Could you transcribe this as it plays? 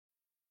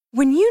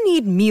When you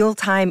need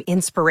mealtime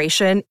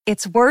inspiration,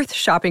 it's worth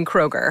shopping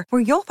Kroger,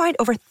 where you'll find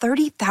over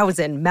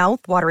 30,000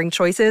 mouth-watering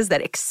choices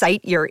that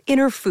excite your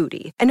inner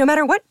foodie. And no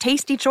matter what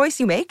tasty choice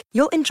you make,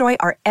 you'll enjoy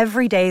our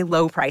everyday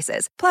low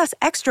prices, plus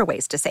extra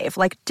ways to save,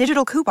 like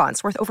digital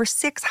coupons worth over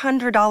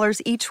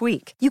 $600 each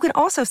week. You can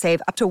also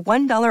save up to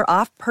 $1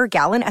 off per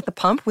gallon at the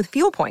pump with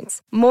fuel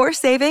points. More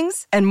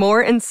savings and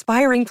more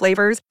inspiring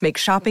flavors make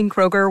shopping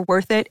Kroger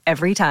worth it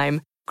every time.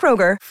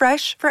 Kroger,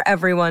 fresh for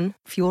everyone.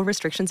 Fuel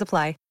restrictions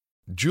apply.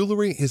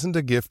 Jewelry isn't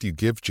a gift you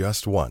give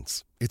just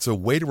once. It's a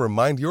way to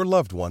remind your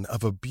loved one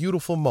of a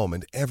beautiful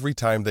moment every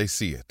time they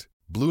see it.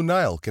 Blue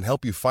Nile can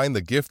help you find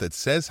the gift that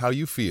says how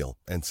you feel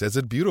and says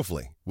it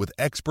beautifully, with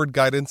expert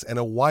guidance and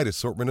a wide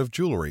assortment of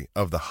jewelry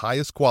of the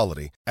highest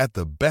quality at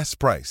the best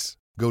price.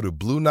 Go to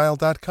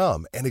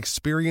BlueNile.com and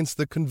experience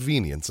the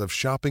convenience of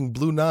shopping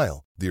Blue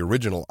Nile, the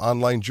original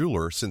online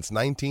jeweler since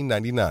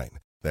 1999.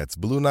 That's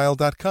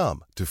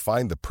BlueNile.com to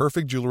find the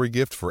perfect jewelry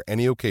gift for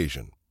any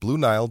occasion.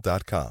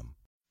 BlueNile.com.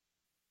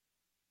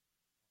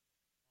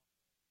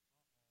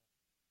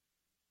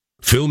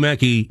 Phil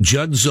Mackey,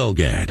 Judd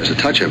Zulgad. There's a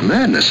touch of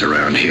madness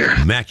around here.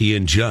 Mackey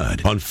and Judd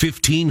on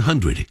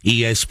 1500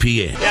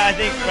 ESPN. Yeah, I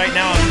think right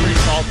now I'm pretty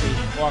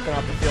salty walking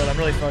off the field. I'm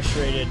really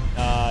frustrated.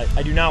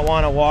 I do not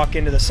want to walk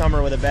into the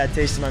summer with a bad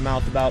taste in my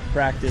mouth about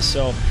practice,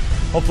 so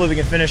hopefully we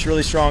can finish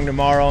really strong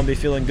tomorrow and be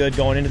feeling good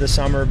going into the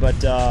summer.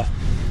 But,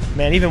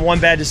 man, even one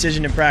bad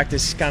decision in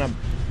practice kind of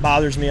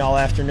bothers me all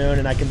afternoon,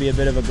 and I can be a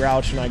bit of a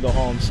grouch when I go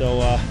home.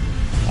 So,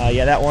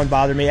 yeah, that one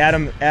bothered me.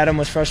 Adam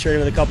was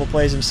frustrated with a couple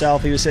plays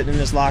himself. He was sitting in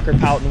his locker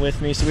pouting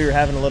with me, so we were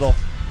having a little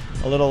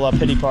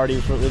pity party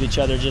with each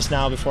other just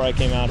now before I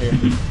came out here.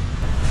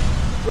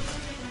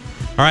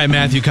 All right,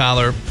 Matthew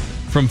Collar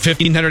from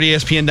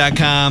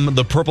 1500ESPN.com,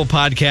 the Purple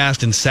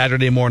Podcast, and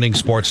Saturday Morning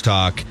Sports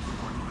Talk.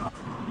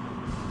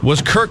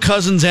 Was Kirk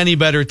Cousins any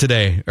better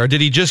today, or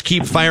did he just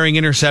keep firing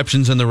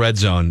interceptions in the red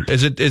zone?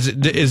 Is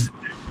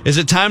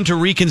it time to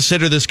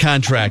reconsider this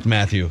contract,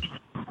 Matthew?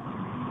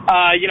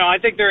 I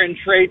think they're in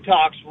trade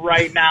talks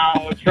right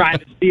now, trying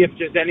to see if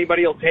just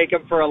anybody will take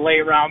him for a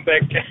late round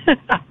pick.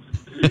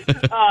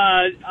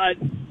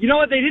 You know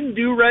what? They didn't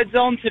do red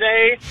zone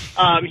today.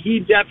 He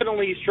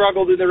definitely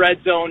struggled in the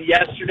red zone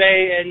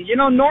yesterday. And,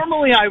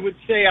 normally I would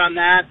say on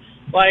that,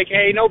 like,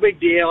 hey, no big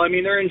deal. I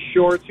mean, they're in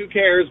shorts. Who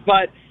cares?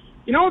 But,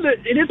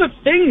 it is a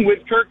thing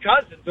with Kirk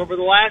Cousins over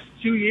the last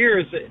 2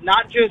 years,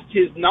 not just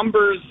his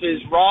numbers,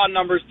 his raw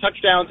numbers,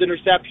 touchdowns,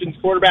 interceptions,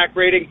 quarterback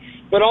rating,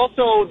 but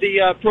also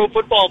the Pro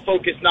Football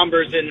Focus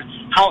numbers and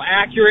how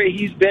accurate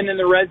he's been in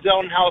the red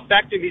zone, how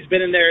effective he's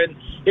been in there. And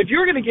if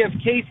you're going to give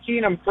Case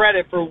Keenum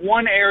credit for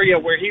one area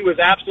where he was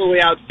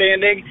absolutely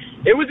outstanding,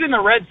 it was in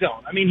the red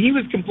zone. I mean, he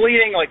was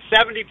completing like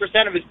 70%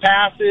 of his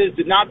passes,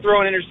 did not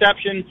throw an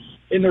interception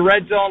in the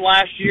red zone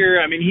last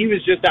year. I mean, he was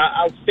just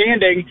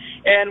outstanding.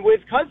 And with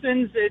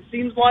Cousins, it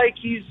seems like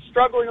he's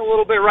struggling a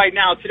little bit right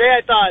now. Today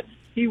I thought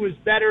he was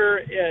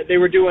better. They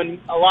were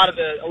doing a lot of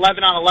the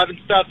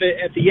 11-on-11 stuff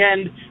at the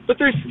end, but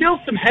there's still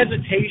some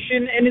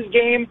hesitation in his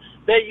game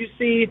that you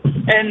see.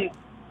 And,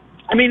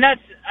 I mean,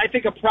 that's, I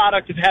think, a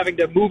product of having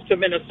to move to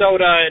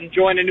Minnesota and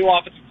join a new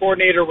offensive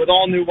coordinator with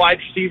all new wide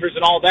receivers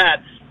and all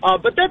that.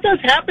 But that does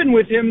happen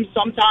with him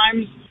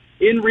sometimes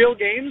in real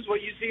games.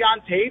 What you see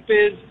on tape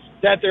is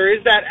that there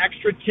is that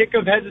extra tick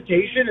of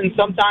hesitation, and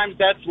sometimes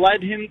that's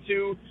led him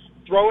to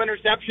throw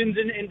interceptions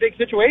in big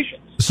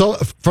situations. So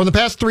from the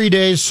past 3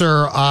 days,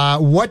 sir,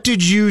 what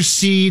did you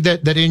see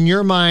that in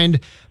your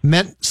mind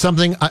meant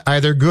something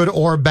either good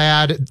or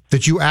bad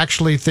that you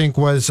actually think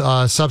was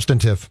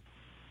substantive?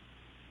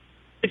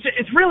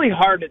 It's really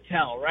hard to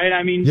tell, right?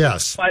 I mean,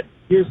 yes. What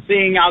you're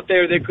seeing out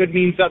there that could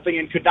mean something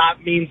and could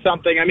not mean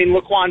something. I mean,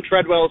 Laquan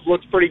Treadwell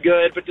looks pretty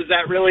good, but does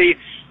that really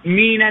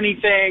mean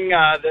anything?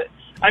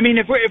 I mean,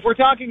 if we're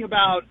talking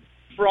about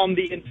from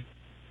the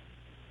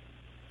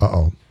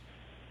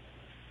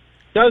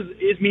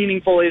is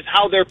meaningful is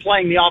how they're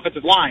playing the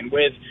offensive line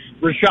with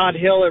Rashad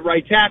Hill at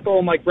right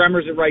tackle, Mike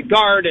Remmers at right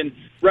guard, and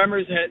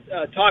Remmers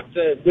had talked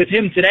with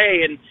him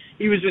today, and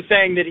he was just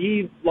saying that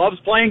he loves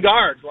playing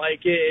guard.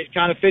 Like, it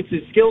kind of fits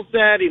his skill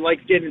set. He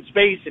likes getting in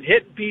space and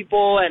hitting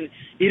people, and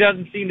he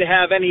doesn't seem to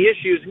have any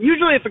issues. And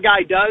usually if a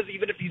guy does,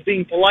 even if he's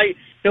being polite,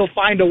 he'll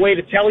find a way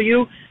to tell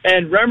you.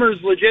 And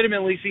Remmers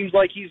legitimately seems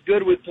like he's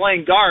good with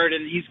playing guard,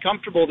 and he's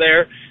comfortable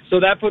there.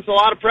 So that puts a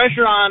lot of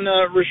pressure on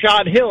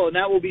Rashad Hill, and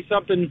that will be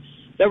something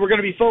that we're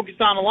going to be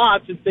focused on a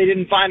lot since they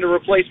didn't find a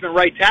replacement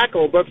right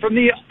tackle. But from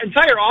the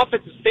entire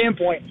offensive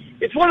standpoint,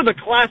 it's one of the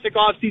classic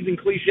offseason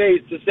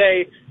cliches to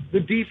say the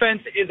defense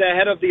is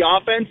ahead of the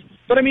offense.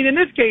 But, I mean, in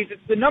this case,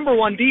 it's the number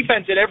one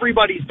defense at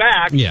everybody's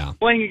back,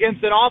 playing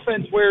against an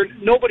offense where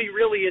nobody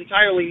really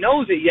entirely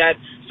knows it yet.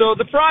 So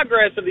the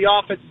progress of the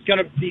offense is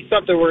going to be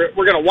something we're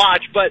going to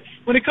watch. But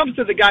when it comes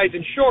to the guys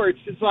in shorts,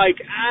 it's like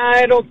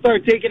I don't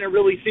start taking it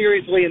really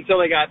seriously until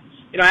they got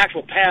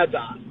actual pads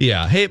on.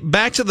 Yeah. Hey,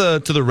 back to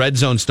the red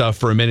zone stuff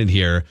for a minute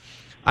here.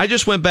 I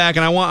just went back,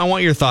 and I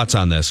want your thoughts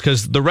on this,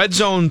 because the red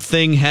zone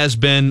thing has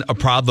been a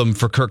problem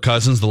for Kirk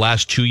Cousins the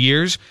last 2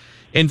 years.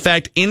 In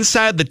fact,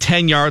 inside the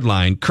 10-yard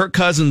line, Kirk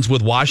Cousins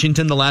with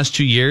Washington the last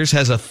 2 years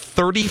has a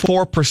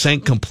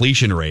 34%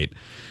 completion rate.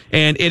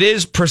 And it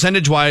is,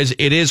 percentage-wise,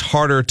 it is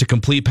harder to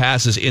complete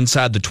passes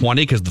inside the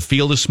 20 because the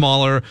field is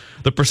smaller.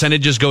 The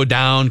percentages go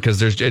down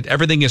because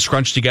everything is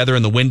scrunched together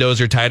and the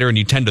windows are tighter and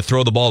you tend to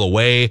throw the ball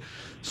away.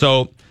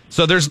 So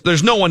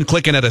there's no one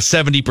clicking at a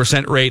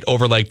 70% rate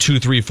over like 2,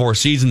 3, 4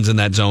 seasons in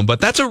that zone.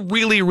 But that's a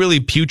really, really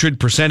putrid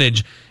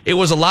percentage. It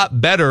was a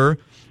lot better,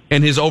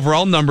 and his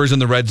overall numbers in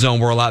the red zone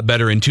were a lot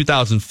better in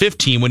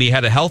 2015 when he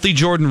had a healthy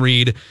Jordan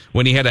Reed,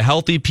 when he had a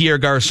healthy Pierre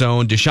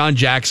Garçon. Deshaun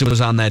Jackson was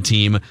on that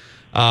team.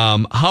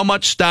 How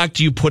much stock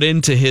do you put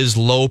into his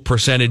low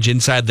percentage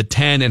inside the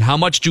 10, and how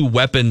much do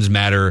weapons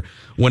matter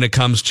when it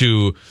comes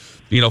to,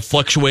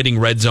 fluctuating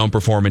red zone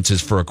performances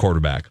for a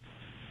quarterback?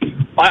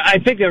 I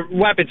think the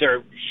weapons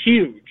are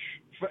huge,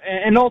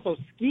 and also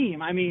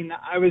scheme. I mean,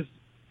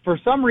 for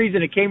some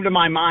reason, it came to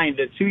my mind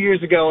that 2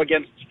 years ago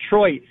against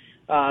Detroit,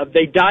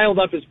 they dialed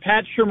up, as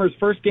Pat Shurmur's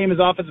first game as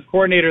offensive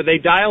coordinator, they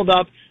dialed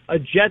up a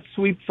jet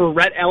sweep for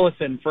Rhett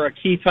Ellison for a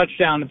key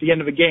touchdown at the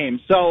end of a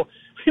game. So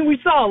we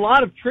saw a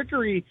lot of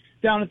trickery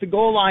down at the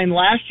goal line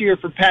last year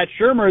for Pat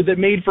Shurmur that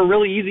made for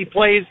really easy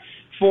plays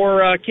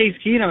for Case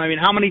Keenum. I mean,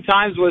 how many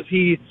times was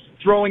he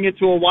throwing it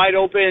to a wide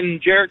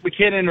open Jerick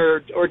McKinnon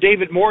or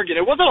David Morgan?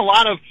 It wasn't a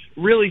lot of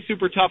really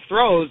super tough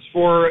throws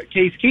for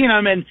Case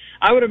Keenum, and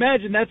I would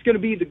imagine that's going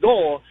to be the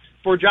goal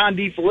for John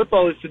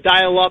DeFilippo, is to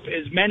dial up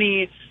as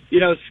many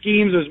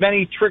schemes, as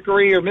many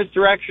trickery or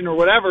misdirection or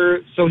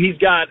whatever, so he's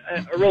got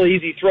a really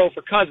easy throw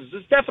for Cousins.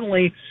 It's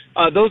definitely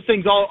those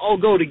things all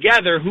go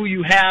together. Who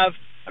you have,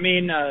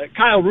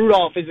 Kyle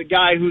Rudolph is a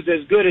guy who's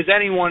as good as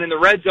anyone in the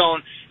red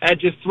zone at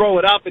just throw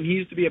it up, and he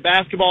used to be a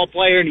basketball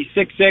player, and he's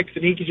 6'6",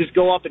 and he can just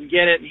go up and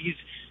get it, and he's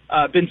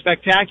been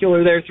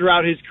spectacular there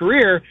throughout his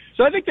career.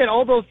 So I think that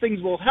all those things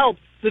will help.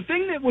 The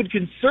thing that would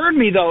concern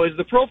me, though, is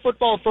the Pro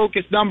Football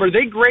Focus number.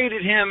 They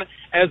graded him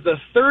as the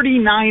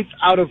 39th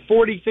out of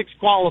 46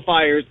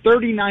 qualifiers,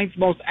 39th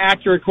most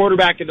accurate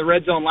quarterback in the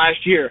red zone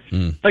last year.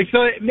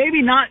 So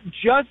maybe not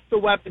just the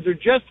weapons or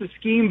just the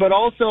scheme, but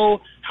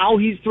also how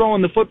he's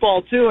throwing the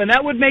football, too. And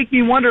that would make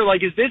me wonder,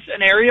 is this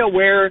an area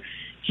where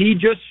he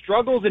just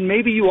struggles, and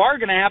maybe you are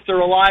going to have to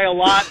rely a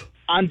lot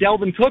on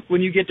Delvin Cook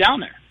when you get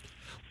down there?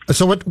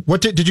 So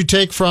what did you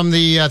take from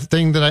the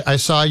thing that I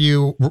saw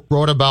you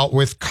wrote about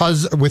with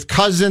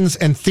Cousins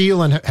and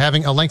Thielen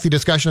having a lengthy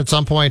discussion at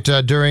some point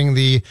during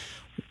the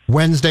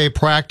Wednesday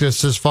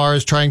practice as far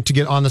as trying to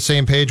get on the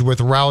same page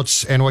with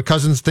routes and what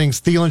Cousins thinks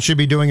Thielen should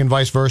be doing and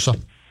vice versa?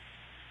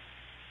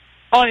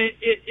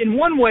 In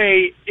one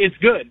way, it's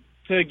good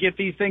to get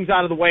these things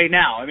out of the way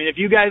now. I mean, if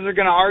you guys are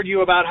going to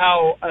argue about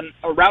how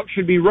a route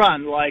should be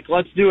run,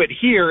 let's do it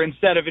here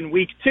instead of in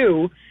week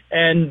 2,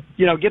 and,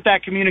 get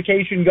that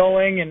communication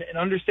going and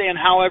understand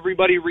how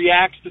everybody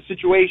reacts to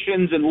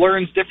situations and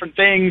learns different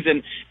things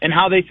and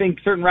how they think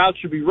certain routes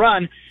should be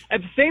run.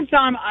 At the same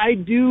time, I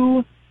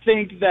do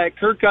think that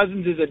Kirk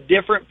Cousins is a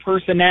different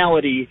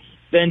personality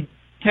than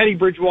Teddy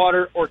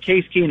Bridgewater or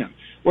Case Keenum,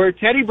 where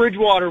Teddy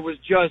Bridgewater was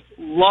just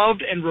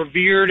loved and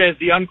revered as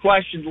the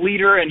unquestioned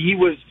leader, and he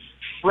was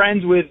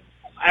friends with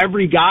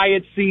every guy,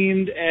 it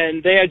seemed,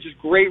 and they had just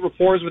great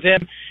rapport with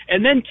him.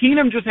 And then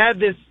Keenum just had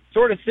this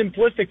sort of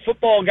simplistic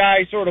football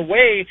guy sort of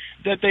way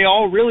that they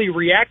all really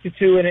reacted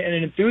to, and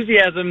an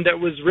enthusiasm that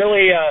was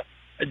really a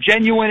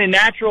genuine and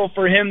natural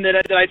for him that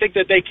I think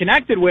that they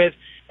connected with.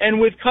 And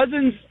with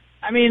Cousins,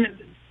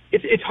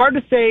 it's hard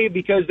to say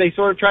because they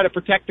sort of try to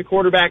protect the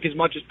quarterback as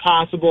much as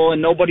possible,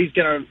 and nobody's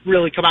going to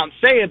really come out and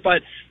say it.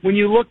 But when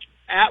you look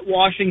at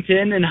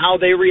Washington and how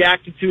they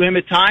reacted to him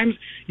at times,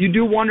 you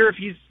do wonder if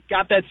he's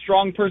got that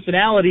strong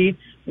personality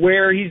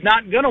where he's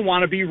not going to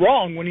want to be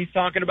wrong when he's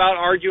talking about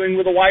arguing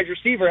with a wide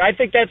receiver. I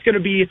think that's going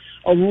to be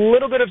a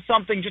little bit of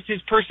something, just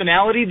his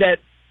personality, that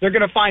they're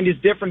going to find is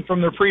different from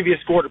their previous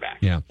quarterback.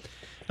 Yeah.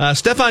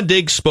 Stefon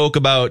Diggs spoke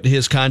about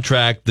his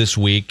contract this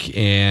week,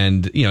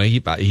 and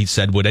he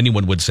said what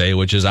anyone would say,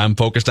 which is, I'm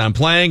focused on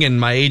playing, and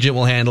my agent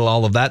will handle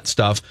all of that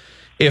stuff.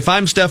 If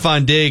I'm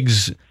Stefon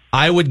Diggs,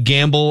 I would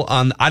gamble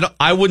on.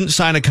 I wouldn't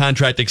sign a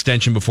contract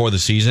extension before the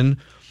season.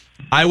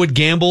 I would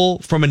gamble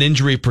from an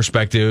injury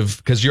perspective,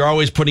 because you're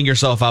always putting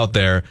yourself out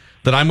there,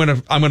 that I'm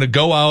gonna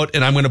go out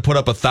and I'm gonna put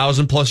up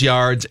 1,000+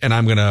 yards, and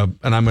I'm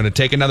gonna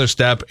take another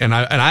step, and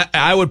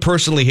I would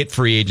personally hit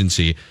free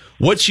agency.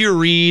 What's your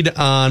read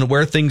on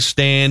where things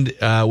stand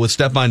with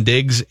Stefon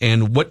Diggs,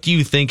 and what do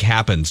you think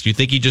happens? Do you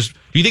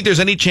think there's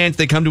any chance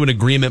they come to an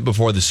agreement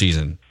before the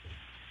season?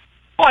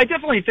 Well, I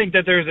definitely think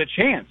that there's a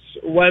chance,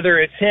 whether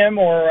it's him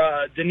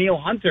or Danielle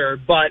Hunter.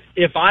 But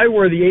if I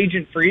were the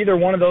agent for either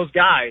one of those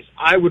guys,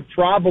 I would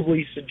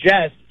probably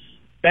suggest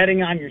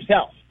betting on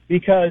yourself.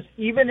 Because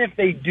even if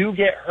they do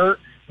get hurt,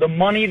 the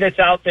money that's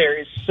out there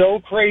is so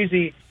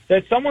crazy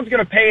that someone's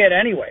going to pay it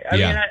anyway. I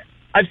mean,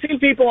 I've seen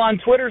people on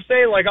Twitter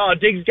say,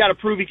 Diggs got to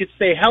prove he could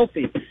stay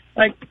healthy.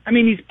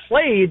 He's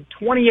played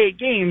 28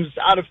 games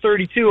out of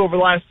 32 over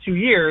the last 2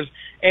 years,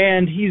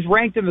 and he's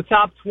ranked in the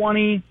top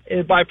 20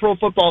 by Pro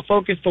Football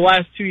Focus the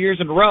last 2 years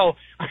in a row.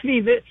 I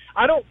mean,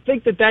 I don't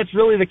think that that's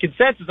really the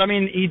consensus. I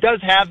mean, he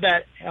does have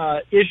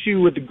that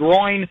issue with the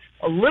groin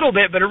a little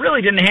bit, but it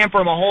really didn't hamper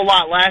him a whole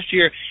lot last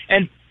year.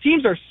 And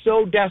teams are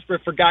so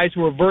desperate for guys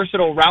who are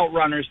versatile route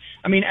runners.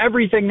 I mean,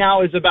 everything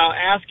now is about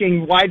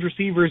asking wide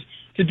receivers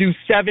to do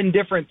 7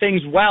 different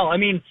things well. I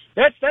mean,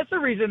 that's the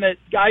reason that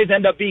guys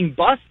end up being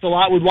busts a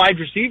lot with wide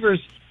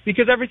receivers,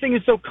 because everything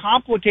is so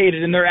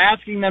complicated and they're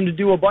asking them to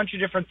do a bunch of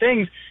different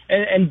things,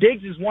 and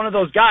Diggs is one of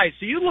those guys.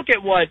 So you look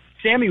at what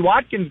Sammy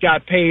Watkins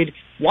got paid.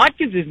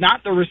 Watkins is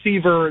not the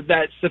receiver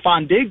that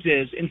Stephon Diggs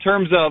is in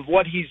terms of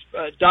what he's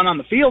done on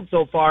the field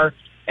so far,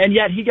 and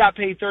yet he got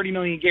paid $30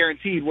 million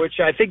guaranteed, which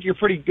I think you're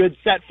pretty good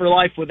set for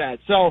life with that.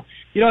 So,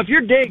 you know, if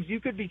you're Diggs, you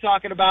could be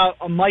talking about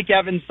a Mike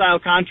Evans-style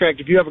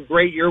contract if you have a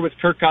great year with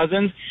Kirk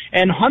Cousins.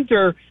 And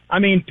Hunter, I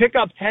mean, pick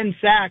up 10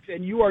 sacks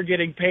and you are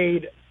getting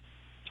paid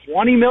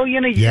 $20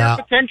 million a year,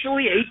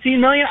 potentially $18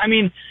 million. I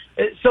mean,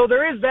 so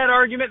there is that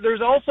argument.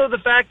 There's also the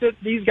fact that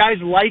these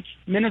guys like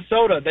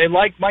Minnesota. They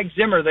like Mike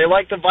Zimmer. They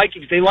like the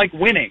Vikings. They like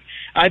winning.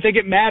 I think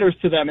it matters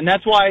to them. And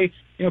that's why,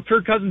 you know,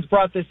 Kirk Cousins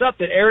brought this up,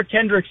 that Eric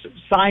Kendricks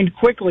signed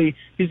quickly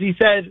because he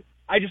said,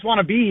 I just want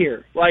to be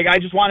here. Like, I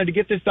just wanted to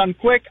get this done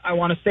quick. I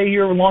want to stay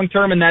here long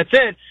term, and that's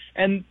it.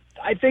 And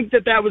I think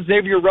that was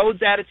Xavier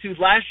Rhodes' attitude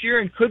last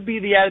year and could be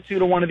the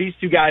attitude of one of these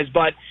two guys.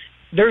 But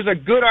there's a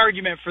good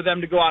argument for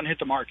them to go out and hit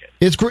the market.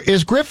 Is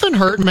Griffin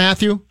hurt,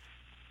 Matthew?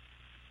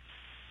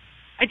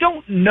 I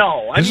don't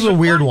know. This is a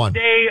weird one.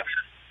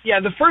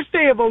 The first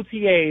day of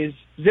OTAs,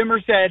 Zimmer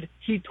said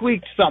he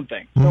tweaked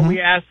something. So we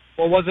asked,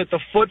 well, was it the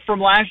foot from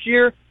last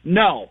year?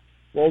 No.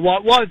 Well,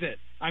 what was it?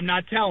 I'm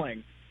not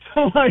telling.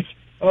 So, like,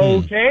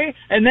 okay.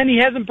 And then he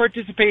hasn't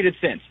participated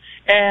since.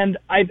 And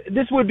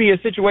this would be a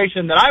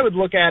situation that I would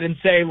look at and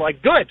say,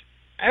 like, good.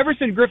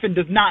 Everson Griffin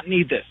does not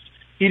need this.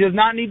 He does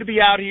not need to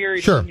be out here.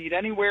 He doesn't need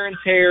any wear and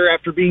tear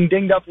after being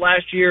dinged up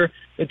last year.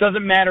 It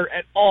doesn't matter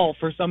at all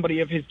for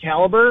somebody of his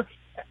caliber.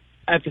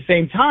 At the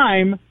same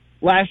time,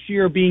 last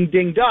year being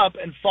dinged up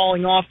and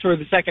falling off toward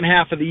the second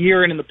half of the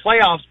year and in the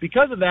playoffs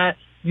because of that,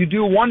 you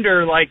do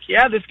wonder, like,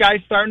 yeah, this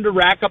guy's starting to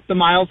rack up the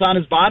miles on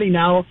his body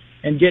now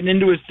and getting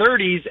into his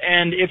 30s.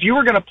 And if you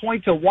were going to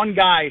point to one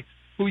guy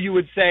who you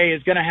would say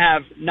is going to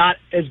have not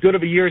as good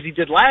of a year as he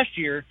did last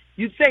year,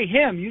 you'd say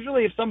him.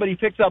 Usually if somebody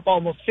picks up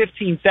almost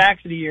 15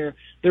 sacks in a year,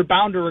 they're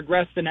bound to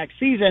regress the next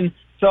season.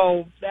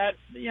 So that,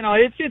 you know,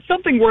 it's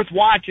something worth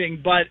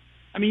watching, but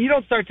I mean, you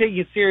don't start taking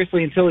it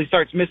seriously until he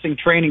starts missing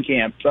training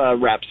camp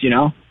reps, you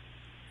know?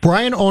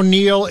 Brian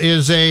O'Neill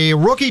is a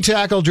rookie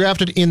tackle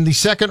drafted in the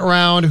second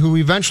round who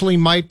eventually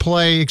might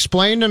play.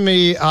 Explain to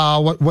me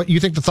what you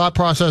think the thought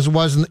process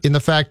was in the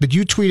fact that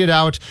you tweeted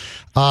out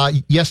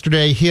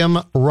yesterday him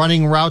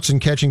running routes and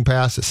catching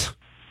passes.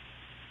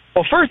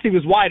 Well, first he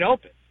was wide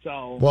open.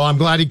 So. Well, I'm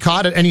glad he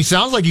caught it, and he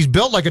sounds like he's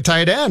built like a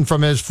tight end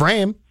from his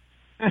frame.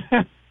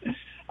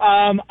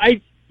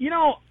 I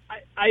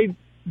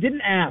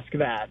didn't ask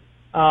that,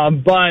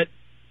 but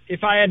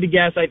if I had to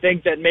guess, I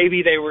think that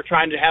maybe they were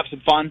trying to have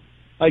some fun,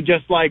 like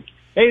just like,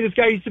 hey, this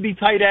guy used to be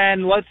tight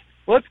end.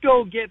 Let's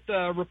go get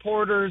the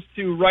reporters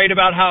to write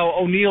about how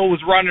O'Neill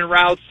was running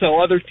routes,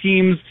 so other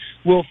teams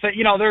will,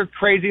 they're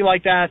crazy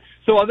like that.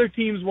 So other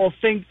teams will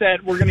think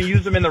that we're going to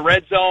use them in the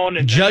red zone.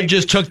 And Judd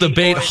just took the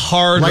bait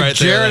hard like right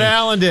there. Jared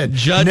Allen did.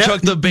 Judd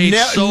took the bait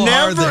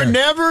hard there.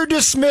 Never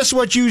dismiss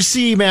what you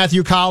see,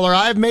 Matthew Collar.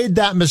 I've made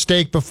that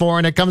mistake before,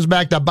 and it comes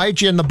back to bite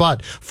you in the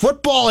butt.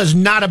 Football is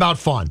not about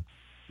fun.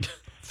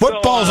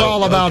 Football's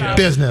all about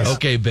business.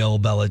 Okay, Bill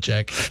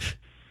Belichick.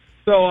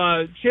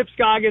 So Chip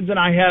Scoggins and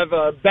I have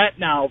a bet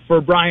now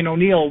for Brian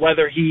O'Neill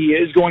whether he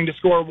is going to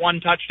score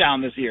one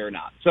touchdown this year or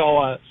not. So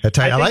I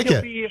like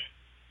it.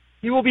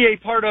 He will be a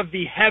part of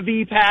the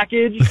heavy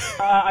package.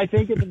 I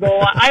think at the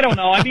goal. I don't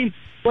know. I mean,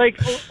 like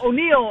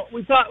O'Neill,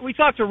 we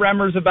talked to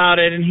Remmers about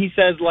it, and he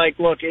says, like,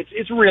 look,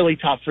 it's really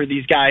tough for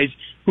these guys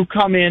who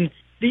come in.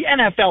 The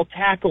NFL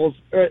tackles,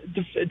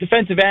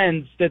 defensive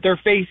ends that they're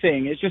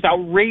facing is just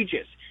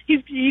outrageous.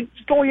 He's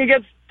going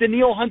against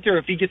Danielle Hunter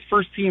if he gets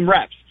first team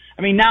reps.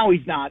 I mean, now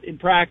he's not in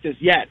practice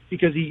yet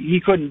because he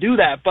couldn't do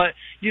that. But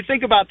you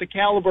think about the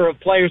caliber of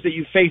players that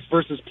you face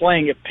versus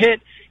playing at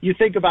Pitt. You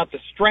think about the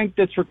strength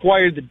that's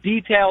required, the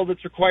detail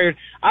that's required.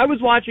 I was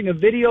watching a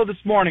video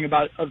this morning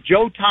of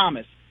Joe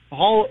Thomas,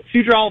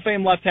 future Hall of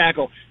Fame left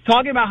tackle,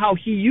 talking about how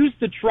he used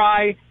to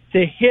try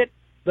to hit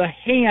the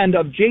hand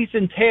of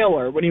Jason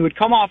Taylor when he would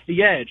come off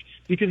the edge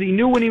because he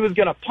knew when he was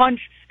going to punch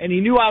and he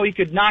knew how he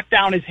could knock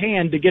down his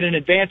hand to get an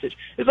advantage.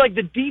 It's like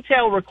the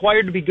detail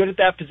required to be good at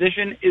that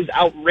position is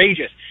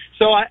outrageous.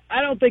 So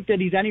I don't think that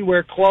he's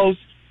anywhere close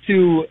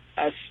to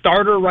a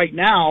starter right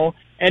now,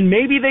 and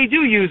maybe they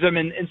do use him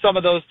in some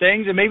of those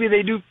things, and maybe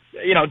they do,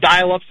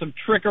 dial up some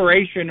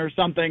trickeration or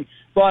something.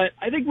 But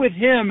I think with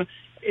him,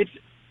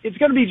 it's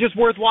going to be just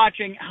worth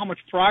watching how much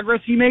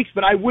progress he makes,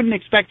 but I wouldn't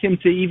expect him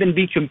to even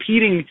be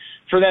competing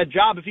for that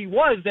job. If he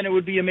was, then it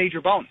would be a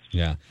major bonus.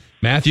 Yeah.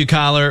 Matthew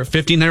Collar,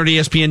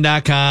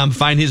 1500ESPN.com.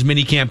 Find his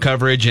minicamp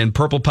coverage and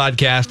Purple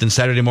Podcast and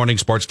Saturday Morning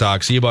Sports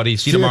Talk. See you, buddy.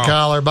 See you tomorrow.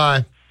 Collar.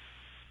 Bye.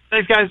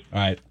 Thanks, guys. All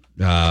right.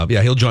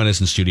 Yeah, he'll join us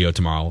in studio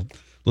tomorrow.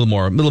 A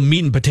little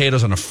meat and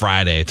potatoes on a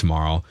Friday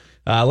tomorrow.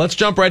 Let's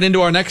jump right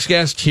into our next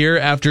guest here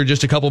after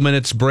just a couple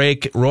minutes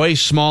break. Roy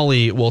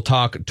Smalley will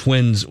talk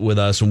Twins with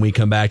us when we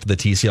come back to the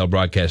TCL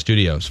broadcast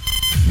studios.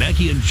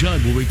 Mackey and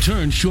Judd will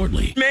return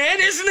shortly. Man,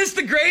 isn't this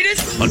the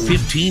greatest? On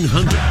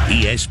 1500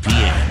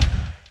 ESPN.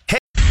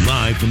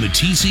 Live from the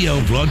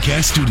TCL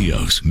broadcast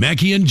studios,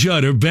 Mackey and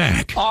Judd are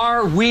back.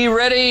 Are we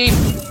ready?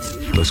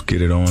 Let's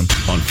get it on.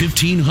 On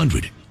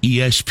 1500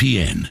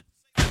 ESPN.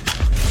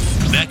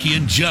 Mackey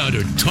and Judd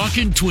are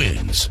talking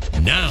Twins.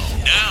 Now,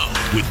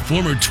 with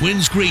former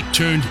Twins great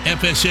turned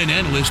FSN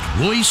analyst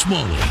Roy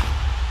Smalley.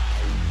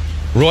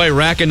 Roy,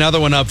 rack another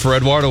one up for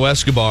Eduardo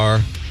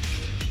Escobar.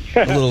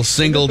 A little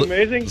single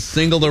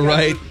to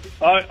right.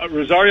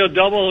 Rosario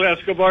double,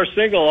 Escobar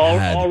single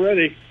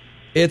already.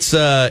 It's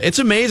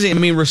amazing. I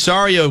mean,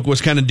 Rosario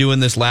was kind of doing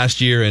this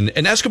last year, and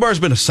Escobar's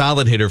been a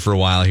solid hitter for a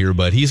while here,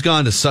 but he's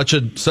gone to such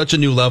a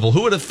new level.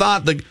 Who would have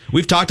thought that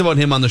we've talked about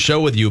him on the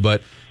show with you,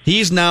 but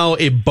he's now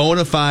a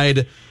bona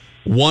fide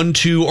 1,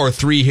 2, or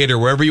 3 hitter,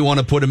 wherever you want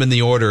to put him in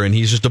the order, and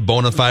he's just a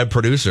bona fide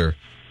producer.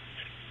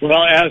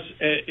 Well, as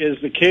is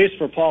the case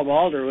for Paul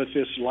Molitor with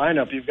this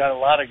lineup, you've got a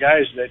lot of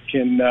guys that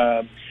can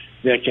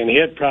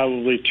hit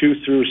probably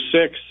 2 through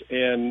 6,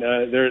 and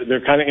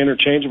they're kind of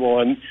interchangeable,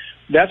 and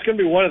that's going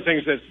to be one of the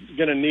things that's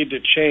going to need to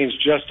change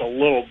just a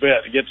little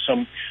bit to get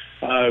some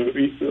a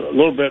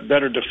little bit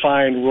better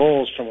defined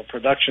roles from a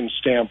production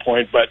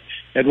standpoint. But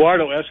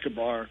Eduardo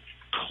Escobar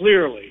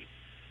clearly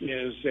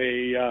is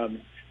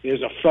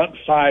a front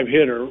 5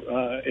 hitter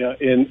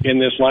in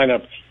this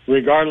lineup,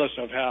 regardless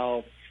of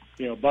how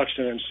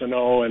Buxton and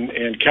Sano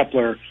and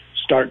Kepler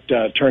start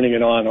turning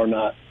it on or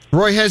not.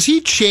 Roy, has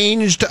he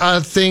changed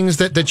things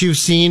that you've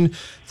seen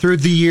through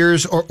the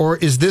years, or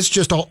is this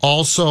just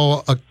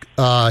also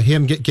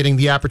him getting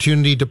the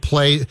opportunity to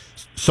play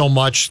so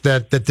much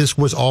that this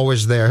was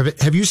always there?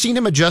 Have you seen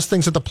him adjust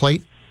things at the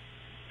plate?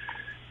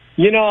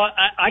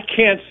 I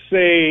can't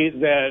say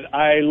that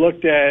I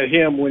looked at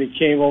him when he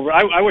came over.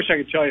 I wish I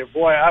could tell you,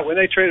 boy, when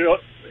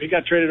he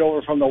got traded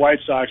over from the White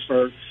Sox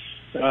for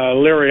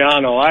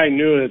Liriano, I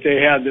knew that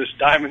they had this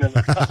diamond in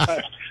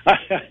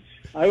the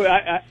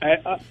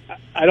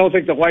I don't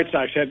think the White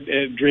Sox had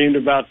dreamed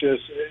about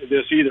this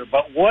either.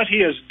 But what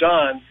he has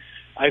done,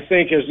 I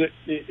think,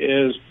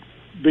 is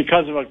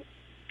because of a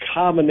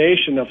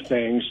combination of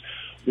things.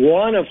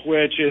 One of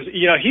which is,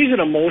 he's an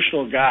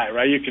emotional guy,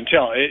 right? You can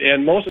tell,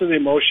 and most of the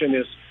emotion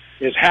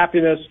is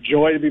happiness,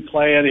 joy to be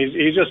playing.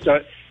 He's just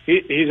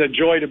he's a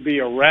joy to be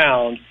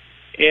around,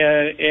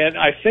 and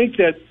I think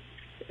that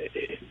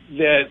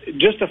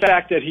just the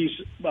fact that he's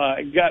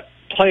got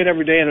playing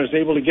every day and is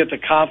able to get the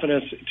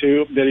confidence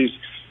that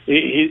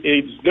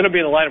he's going to be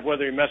in the lineup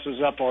whether he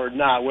messes up or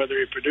not, whether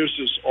he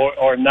produces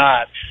or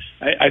not.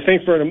 I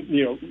think for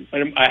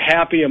a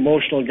happy,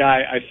 emotional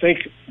guy, I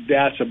think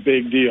that's a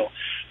big deal.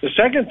 The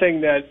second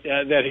thing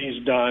that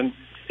he's done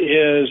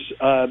is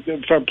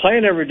from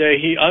playing every day,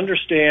 he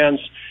understands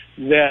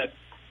that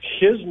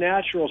his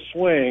natural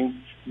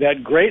swing,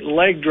 that great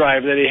leg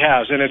drive that he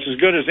has, and it's as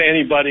good as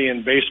anybody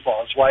in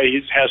baseball. It's why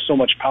he has so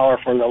much power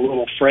for the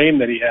little frame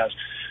that he has.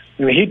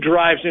 I mean, he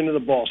drives into the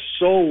ball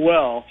so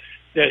well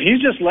that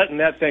he's just letting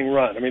that thing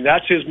run. I mean,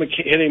 that's his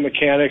hitting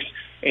mechanics,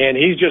 and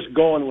he's just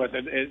going with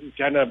it. It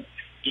kind of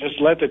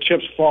just let the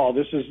chips fall.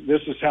 This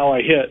is how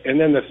I hit. And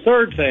then the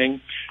third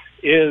thing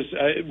is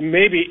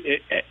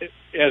maybe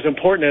as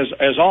important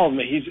as all of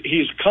them.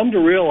 He's come to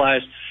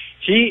realize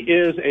he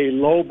is a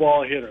low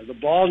ball hitter. The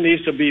ball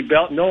needs to be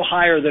no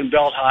higher than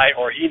belt high,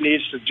 or he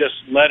needs to just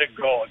let it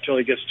go until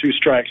he gets 2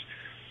 strikes.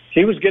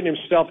 He was getting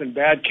himself in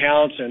bad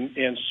counts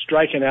and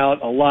striking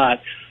out a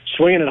lot,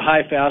 swinging at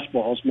high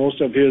fastballs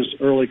most of his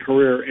early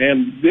career.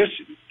 And this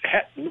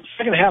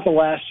second half of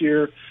last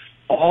year,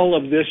 all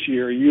of this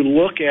year, you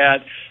look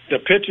at the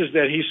pitches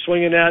that he's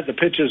swinging at, the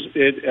pitches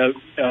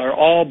are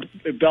all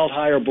belt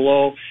high or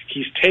below.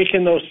 He's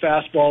taking those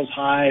fastballs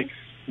high,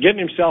 getting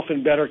himself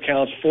in better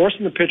counts,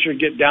 forcing the pitcher to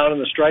get down in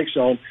the strike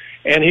zone,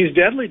 and he's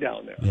deadly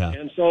down there. Yeah.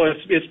 And so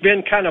it's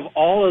been kind of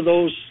all of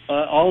those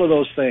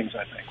things,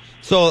 I think.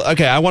 So,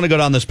 okay, I want to go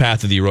down this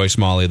path with you, Roy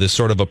Smalley, this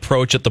sort of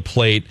approach at the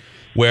plate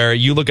where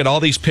you look at all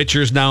these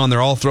pitchers now and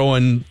they're all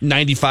throwing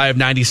 95,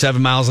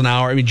 97 miles an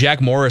hour. I mean, Jack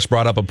Morris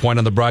brought up a point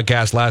on the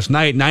broadcast last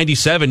night.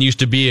 97 used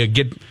to be a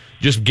get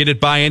it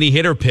by any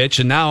hitter pitch,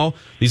 and now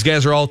these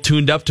guys are all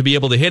tuned up to be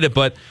able to hit it.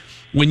 But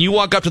when you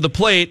walk up to the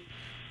plate,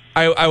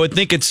 I would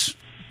think it's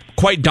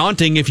quite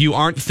daunting if you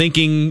aren't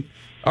thinking,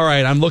 all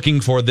right, I'm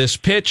looking for this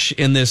pitch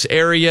in this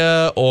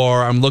area,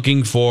 or I'm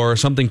looking for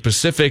something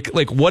specific.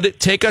 Like,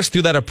 take us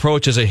through that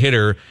approach as a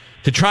hitter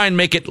to try and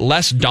make it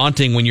less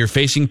daunting when you're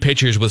facing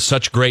pitchers with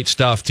such great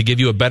stuff to give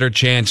you a better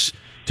chance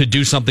to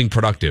do something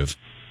productive.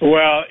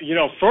 Well,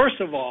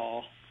 first of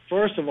all,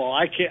 first of all,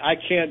 I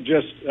can't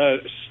just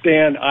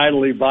stand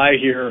idly by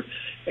here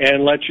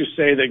and let you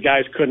say that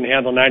guys couldn't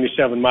handle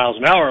 97 miles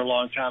an hour a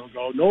long time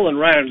ago. Nolan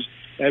Ryan,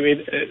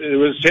 it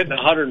was hitting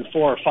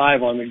 104 or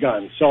 5 on the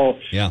gun. So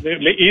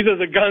either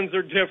the guns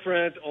are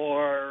different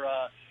or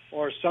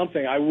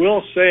something. I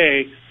will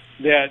say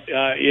that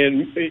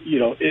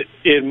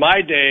in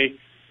my day,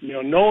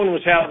 no one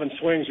was having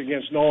swings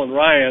against Nolan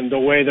Ryan the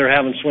way they're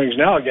having swings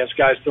now against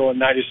guys throwing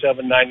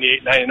 97,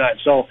 98, 99.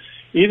 So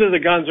either the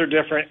guns are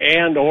different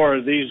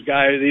or these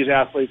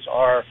athletes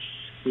are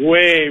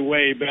way,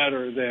 way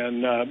better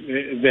than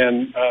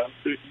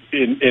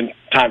in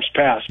times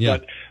past. Yeah.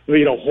 But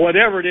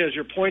whatever it is,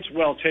 your point's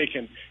well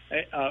taken.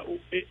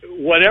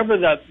 Whatever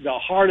the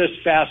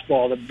hardest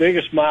fastball, the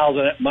biggest mile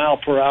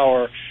per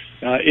hour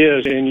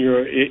is in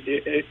your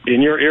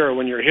era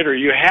when you're a hitter,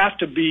 you have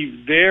to be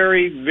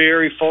very,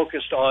 very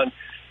focused on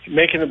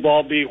making the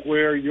ball be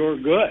where you're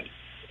good.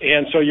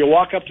 And so you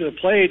walk up to the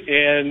plate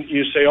and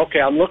you say,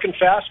 okay, I'm looking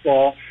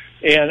fastball.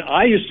 And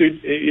I used to,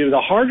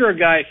 the harder a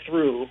guy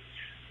threw,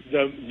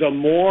 the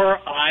more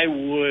I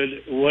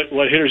would,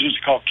 what hitters used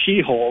to call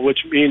keyhole,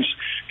 which means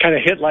kind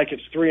of hit like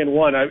it's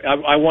 3-1.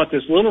 I want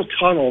this little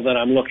tunnel that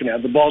I'm looking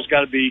at. The ball's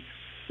got to be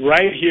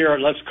right here.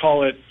 Let's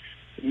call it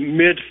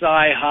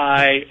mid-thigh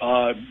high,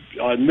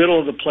 middle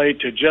of the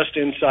plate to just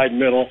inside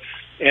middle.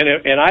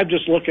 And I'm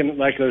just looking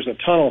like there's a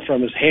tunnel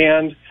from his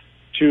hand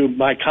to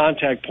my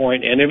contact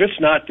point. And if it's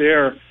not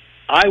there,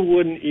 I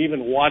wouldn't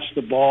even watch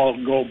the ball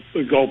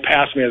go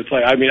past me at the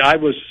plate. I mean, I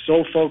was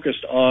so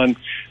focused on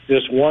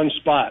this one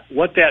spot.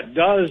 What that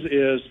does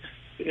is,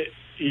 if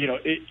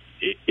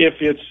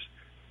it's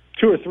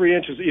 2 or 3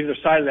 inches either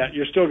side of that,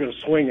 you're still going to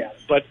swing at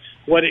it. But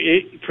what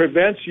it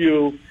prevents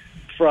you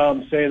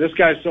from saying, this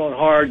guy's throwing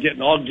hard,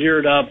 getting all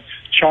geared up,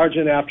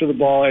 charging after the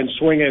ball and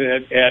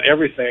swinging at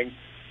everything,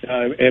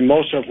 and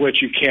most of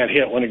which you can't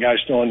hit when a guy's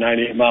throwing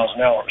 98 miles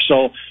an hour.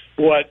 So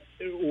what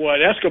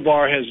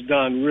Escobar has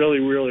done really,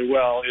 really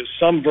well is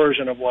some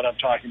version of what I'm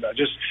talking about.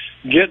 Just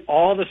get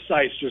all the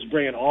sights, just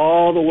bring it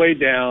all the way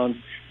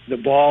down. The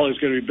ball is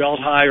going to be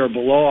belt high or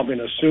below. I'm going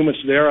to assume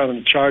it's there. I'm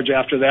going to charge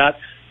after that.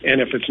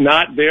 And if it's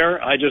not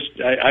there, I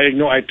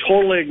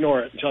totally ignore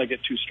it until I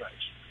get 2 strikes.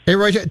 Hey,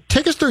 Roy,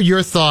 take us through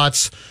your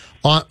thoughts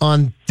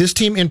on this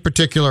team in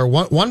particular.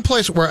 One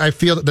place where I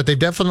feel that they've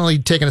definitely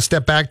taken a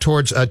step back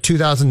towards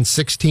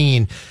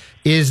 2016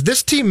 is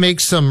this team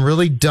makes some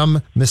really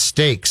dumb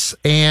mistakes,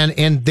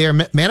 and they're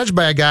managed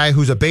by a guy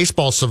who's a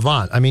baseball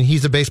savant. I mean,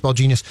 he's a baseball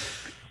genius.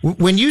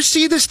 When you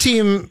see this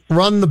team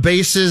run the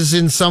bases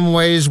in some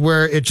ways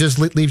where it just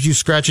leaves you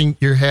scratching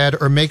your head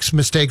or makes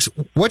mistakes,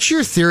 what's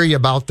your theory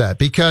about that?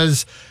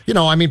 Because,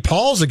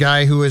 Paul's a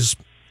guy who is,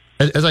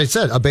 as I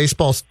said, a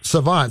baseball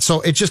savant.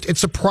 So it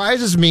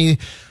surprises me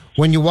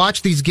when you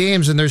watch these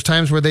games and there's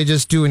times where they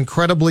just do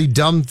incredibly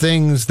dumb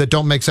things that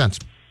don't make sense.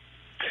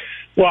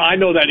 Well, I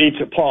know that eats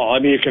at Paul. I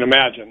mean, you can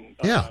imagine.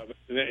 Yeah.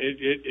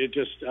 It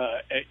just,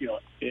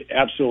 it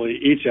absolutely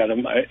eats at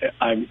him.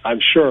 I'm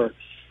sure.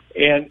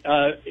 And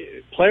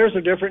players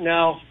are different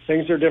now.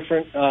 Things are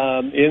different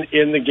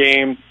in the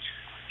game.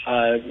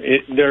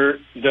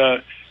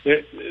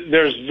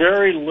 There's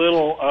very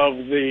little of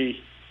the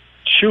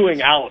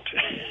chewing out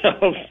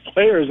of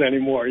players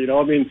anymore.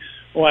 I mean,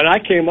 when I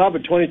came up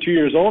at 22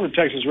 years old at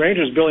Texas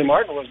Rangers, Billy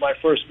Martin was my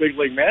first big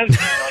league manager.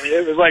 I mean,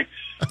 it was like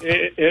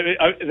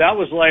that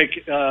was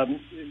like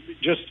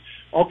just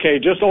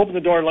open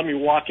the door and let me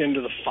walk into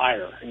the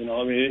fire.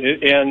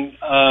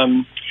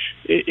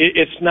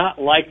 It's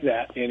not like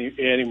that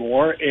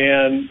anymore,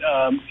 and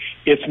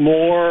it's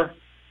more.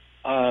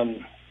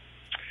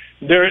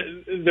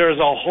 There's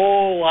a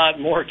whole lot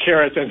more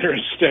carrot than there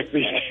is stick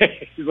these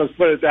days. Let's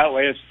put it that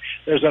way.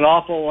 There's an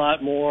awful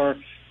lot more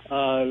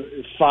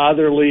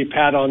fatherly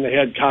pat on the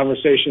head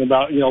conversation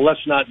about,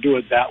 let's not do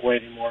it that way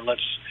anymore.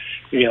 Let's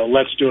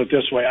do it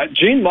this way.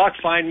 Gene Muck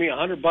fined me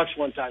 $100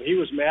 one time. He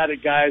was mad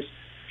at guys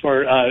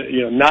for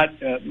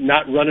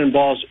not running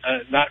balls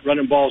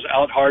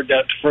out hard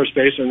to first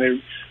base when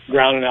they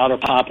grounding out or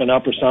popping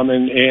up or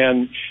something.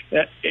 And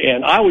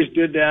I always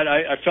did that.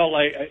 I felt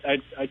like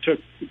I took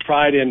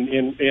pride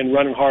in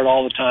running hard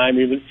all the time,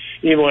 even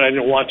when I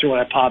didn't want to, when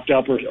I popped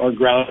up or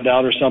grounded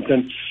out or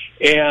something.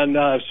 And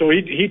so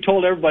he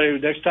told everybody the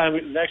next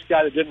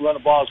guy that didn't run a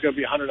ball is going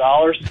to be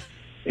 $100.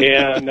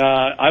 And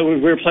we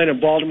were playing in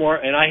Baltimore,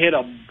 and I hit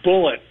a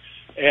bullet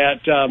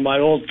at my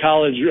old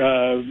college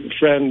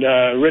friend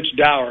Rich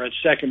Dower at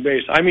second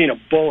base. I mean, a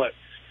bullet.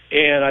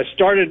 And I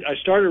started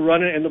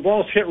running, and the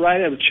ball hit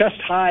right at him,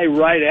 chest high,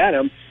 right at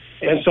him.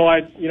 And so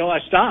I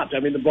stopped. I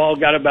mean, the ball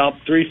got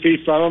about 3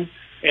 feet from him,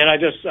 and I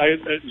just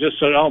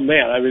said, oh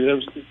man! I mean, it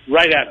was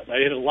right at him. I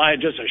hit a line,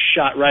 just a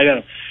shot right at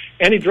him,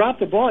 and he dropped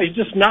the ball. He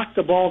just knocked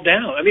the ball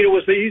down. I mean, it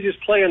was the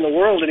easiest play in the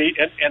world,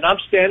 and I'm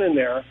standing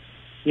there,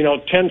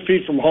 10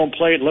 feet from home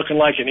plate, looking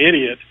like an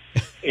idiot,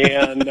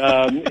 and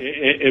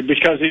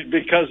because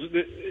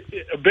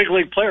a big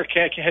league player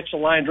can't catch a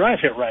line drive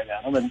hit right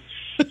at him, and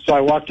so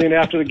I walked in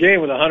after the game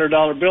with a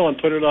 $100 bill and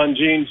put it on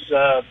Gene's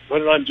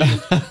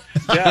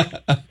desk,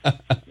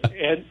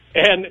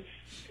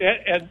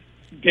 and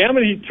damn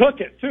it, he took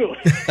it too.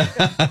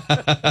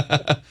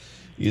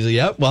 He's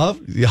yep. Well,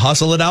 you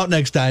hustle it out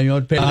next time. You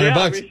want to pay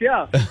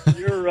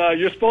 $100.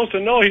 You're supposed to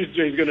know he's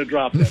going to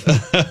drop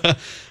that.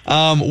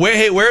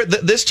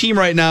 This team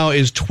right now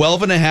is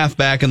 12.5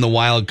 back in the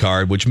wild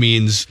card, which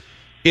means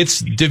it's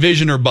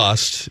division or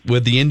bust.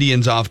 With the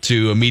Indians off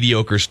to a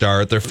mediocre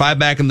start, they're 5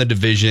 back in the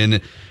division.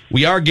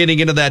 We are getting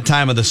into that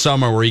time of the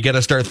summer where you got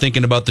to start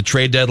thinking about the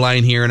trade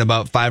deadline here in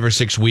about 5 or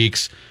 6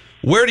 weeks.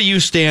 Where do you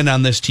stand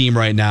on this team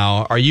right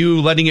now? Are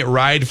you letting it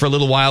ride for a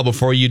little while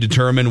before you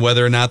determine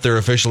whether or not they're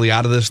officially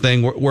out of this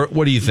thing?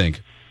 What do you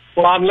think?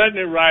 Well, I'm letting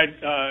it ride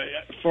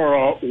for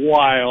a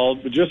while,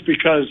 but just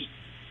because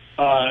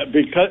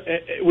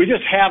we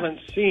just haven't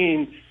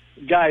seen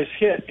guys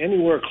hit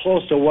anywhere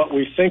close to what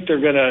we think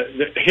they're going to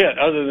hit,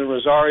 other than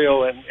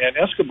Rosario and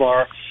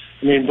Escobar.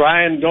 I mean,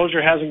 Brian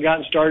Dozier hasn't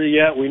gotten started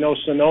yet. We know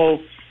Sano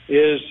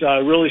is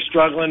really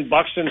struggling.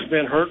 Buxton's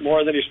been hurt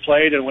more than he's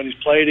played, and when he's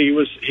played, he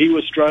was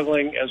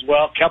struggling as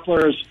well.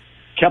 Kepler's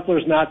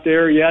not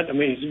there yet. I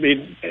mean, he's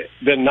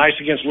been nice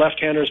against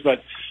left-handers,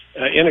 but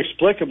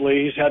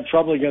inexplicably, he's had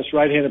trouble against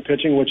right-handed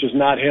pitching, which is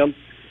not him.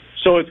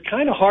 So it's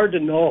kind of hard to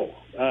know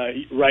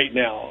right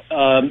now.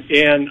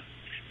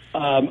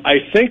 I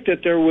think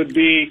that there would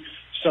be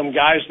some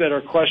guys that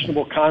are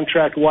questionable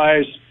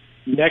contract-wise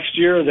next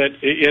year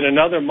that in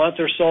another month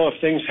or so,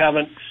 if things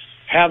haven't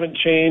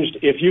changed,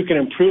 if you can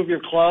improve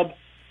your club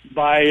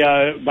by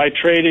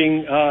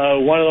trading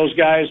one of those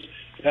guys,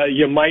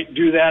 you might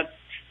do that.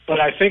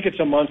 But I think it's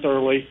a month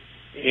early,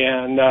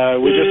 and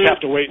we just have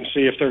to wait and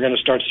see if they're going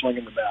to start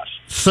swinging the bat.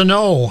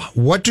 Sano,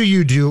 what do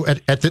you do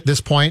at this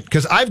point?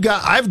 Because I've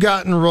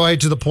gotten Roy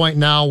to the point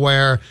now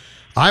where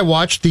I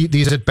watch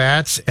these at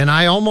bats, and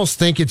I almost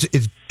think it's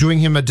doing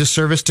him a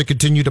disservice to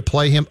continue to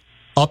play him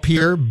up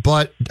here.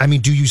 But I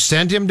mean, do you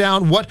send him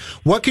down?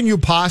 What can you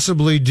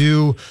possibly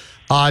do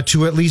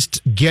to at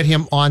least get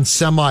him on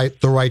the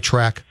right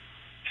track?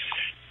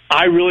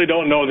 I really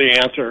don't know the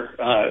answer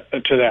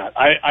to that.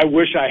 I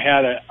wish I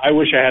had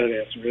an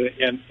answer,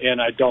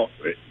 and I don't.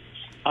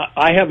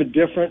 I have a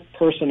different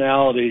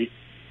personality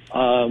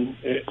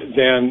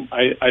than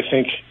I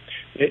think.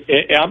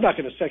 I'm not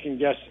going to second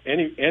guess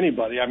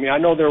anybody. I mean, I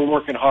know they're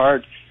working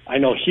hard. I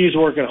know he's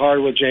working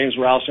hard with James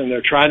Rowson.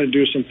 They're trying to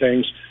do some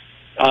things.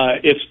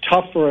 It's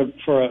tough for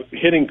a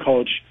hitting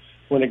coach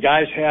when a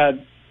guy's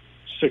had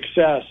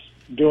success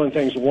doing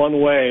things one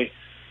way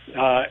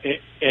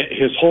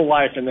his whole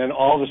life, and then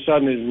all of a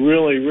sudden is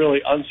really,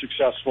 really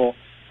unsuccessful.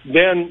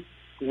 Then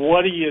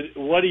what do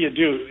you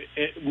do?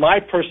 My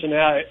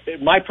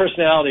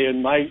personality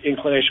and my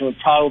inclination would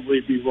probably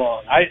be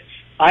wrong.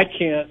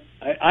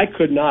 I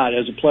could not,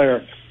 as a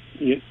player,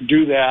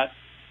 do that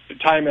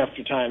time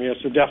after time.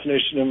 It's the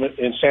definition of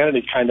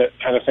insanity kind of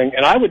thing.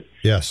 And I would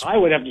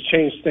have to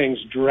change things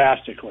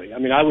drastically. I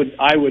mean, I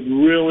would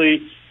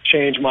really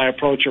change my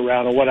approach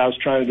around on what I was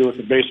trying to do with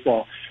the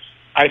baseball.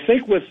 I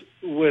think with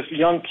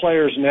young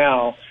players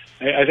now,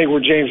 I think where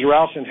James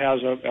Rowson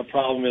has a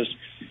problem is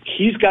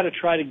he's got to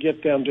try to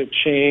get them to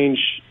change,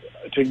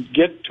 to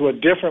get to a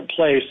different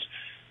place,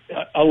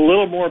 a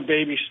little more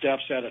baby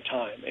steps at a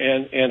time.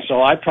 And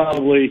so I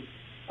probably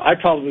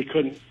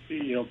couldn't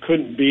be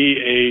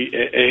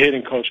a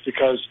hitting coach,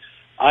 because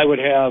I would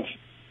have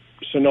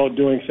Sano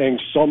doing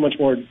things so much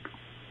more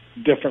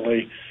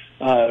differently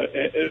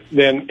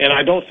and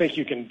I don't think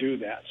you can do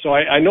that. So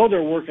I know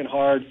they're working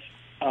hard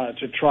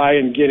to try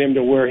and get him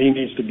to where he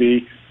needs to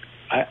be.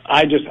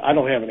 I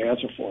don't have an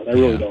answer for it. I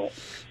really don't.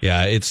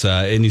 Yeah, it's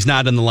and he's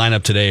not in the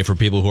lineup today for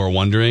people who are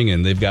wondering,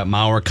 and they've got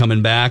Mauer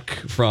coming back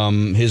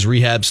from his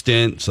rehab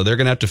stint, so they're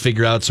going to have to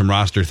figure out some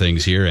roster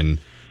things here, and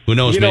who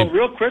knows?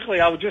 Real quickly,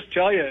 I'll just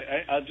tell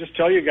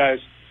you guys,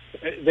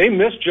 they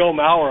miss Joe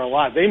Mauer a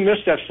lot. They miss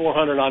that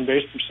 400 on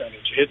base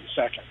percentage, hitting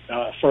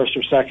first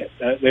or second.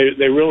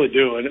 They really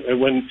do.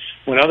 And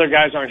when other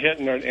guys aren't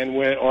hitting,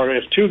 or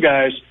if two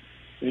guys,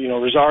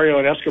 Rosario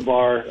and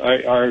Escobar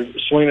are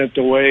swinging it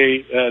the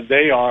way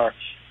they are,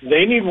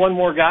 they need one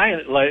more guy.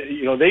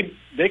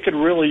 They could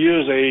really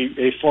use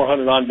a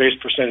 400 on base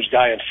percentage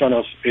guy in front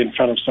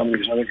of some of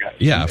these other guys.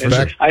 Yeah, for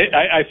sure.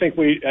 I think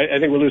we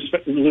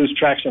lose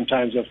track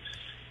sometimes of,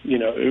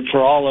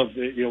 for all of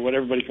the what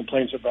everybody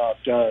complains about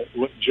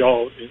what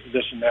Joe,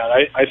 this and that.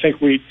 I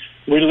think we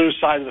lose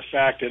sight of the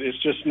fact that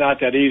it's just not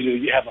that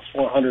easy to have a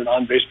 400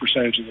 on base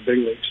percentage in the big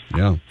leagues.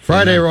 Yeah.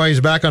 Friday, Roy,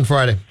 he's back on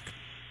Friday.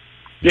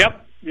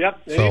 Yep.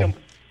 They need him.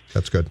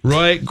 That's good.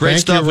 Roy, great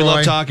stuff. We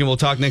love talking. We'll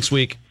talk next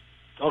week.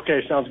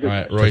 Okay, sounds good. All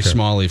right, Roy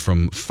Smalley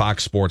from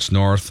Fox Sports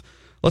North.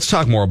 Let's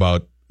talk more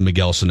about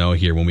Miguel Sano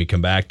here when we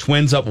come back.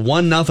 Twins up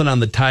 1-0 on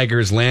the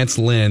Tigers. Lance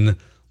Lynn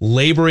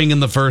laboring in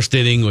the first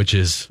inning, which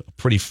is a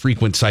pretty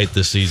frequent sight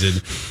this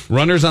season.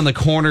 Runners on the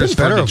corners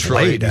for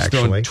Detroit. He's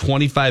thrown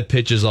 25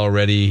 pitches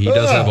already. He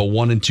does have a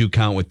 1-2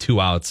 count with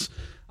 2 outs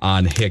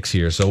on Hicks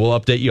here. So we'll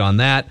update you on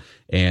that.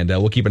 And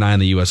we'll keep an eye on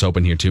the U.S.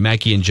 Open here, too.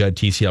 Mackey and Judd,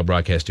 TCL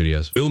Broadcast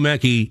Studios. Bill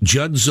Mackey,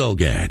 Judd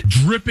Zulgad.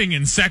 Dripping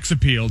in sex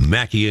appeal.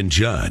 Mackey and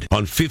Judd on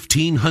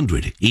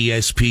 1500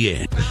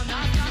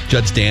 ESPN.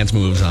 Judd's dance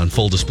moves on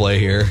full display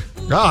here.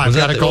 I've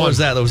got it going. What was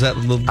that? Was that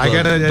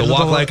the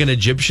walk like an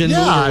Egyptian?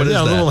 Yeah, what is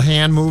that? A little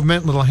hand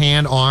movement, little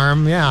hand,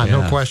 arm. Yeah,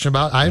 no question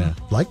about it. I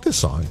like this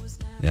song.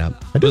 Yeah.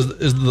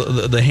 Is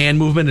the hand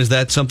movement, is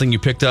that something you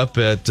picked up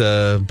at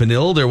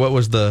Benilde, or what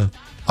was the...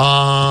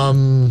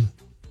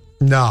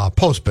 No,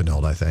 post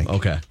Benilde, I think.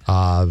 Okay.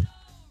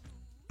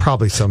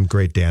 Probably some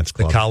great dance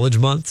club. The college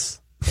months?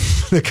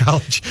 The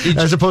college,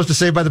 as opposed to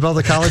Saved by the Bell,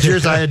 the college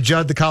years, I had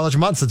Judd the college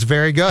months. It's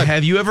very good.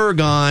 Have you ever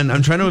gone,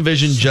 I'm trying to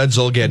envision Judd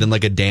Zulgad in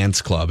like a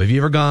dance club. Have you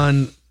ever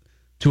gone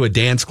to a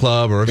dance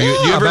club, or do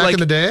you ever, back like, in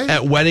the day,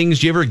 at weddings,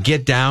 do you ever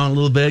get down a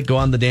little bit, go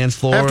on the dance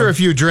floor? After a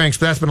few drinks,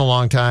 but that's been a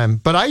long time.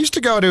 But I used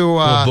to go to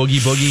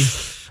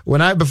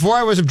boogie. Before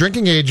I was of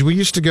drinking age, we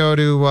used to go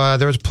to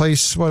there was a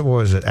place, what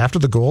was it, after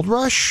the gold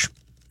rush?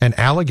 And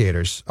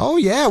Alligators. Oh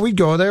yeah, we'd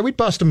go there, we'd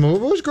bust a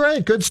move. It was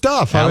great, good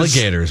stuff.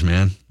 Alligators,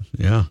 man.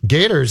 Yeah.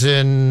 Gators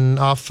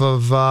off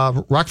of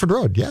Rockford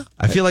Road. Yeah.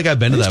 I feel like I've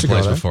been to that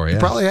place before. Yeah. You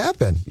probably have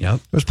been. Yep.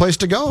 It was a place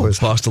to go. It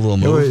was lost a little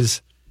move.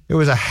 It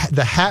was the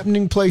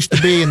happening place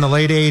to be in the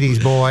late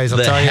 80s, boys. I'll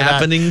tell you that.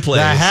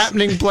 The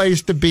happening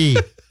place to be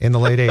in the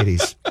late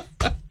 80s.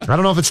 I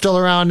don't know if it's still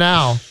around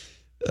now.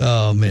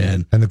 Oh,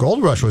 man. And the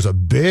Gold Rush was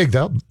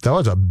that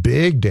was a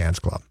big dance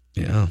club.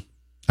 Yeah.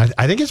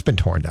 I think it's been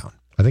torn down.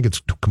 I think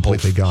it's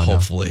completely gone now.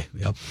 Hopefully.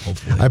 Yep,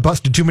 hopefully. I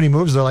busted too many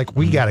moves. They're like,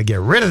 we got to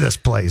get rid of this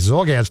place.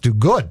 Zulgad's too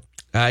good.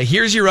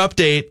 Here's your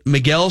update.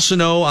 Miguel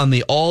Sano on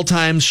the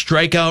all-time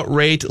strikeout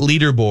rate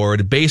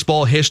leaderboard,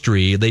 baseball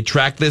history. They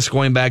tracked this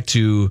going back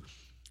to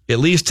at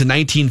least to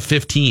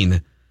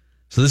 1915.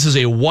 So this is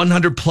a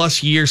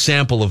 100-plus year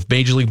sample of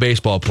Major League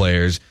Baseball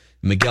players.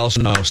 Miguel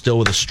Sano still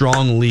with a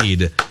strong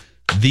lead.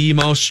 The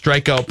most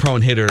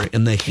strikeout-prone hitter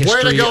in the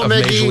history of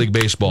Major League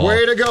Baseball.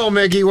 Way to go,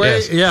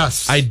 Miggy.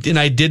 Yes. I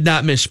did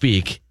not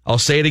misspeak. I'll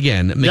say it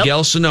again.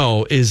 Miguel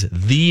Sano is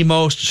the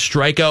most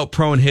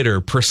strikeout-prone hitter,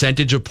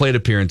 percentage of plate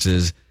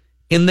appearances,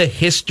 in the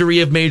history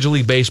of Major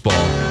League Baseball.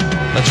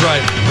 That's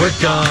right.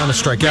 We're gonna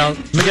strike out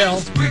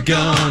Miguel. We're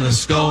gonna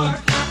score.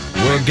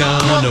 We're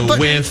gonna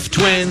whiff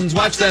Twins.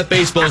 Watch that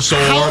baseball soar.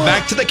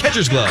 Back to the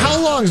catcher's glove.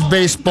 How long's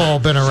baseball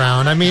been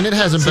around? I mean, it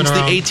hasn't been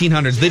around since the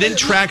 1800s. They didn't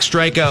track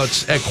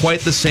strikeouts at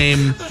quite the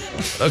same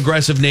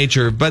aggressive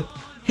nature, but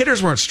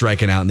hitters weren't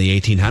striking out in the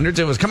 1800s.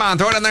 It was, come on,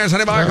 throw it in there,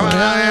 Sonny Bar. Come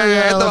on,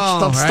 hit the ball.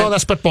 Let's throw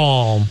that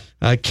spitball.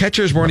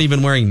 Catchers weren't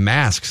even wearing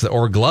masks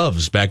or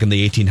gloves back in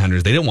the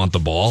 1800s. They didn't want the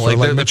ball. So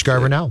like Mitch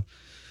Garver now.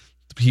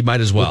 He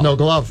might as well. With no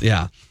glove.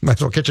 Yeah. Might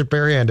as well catch it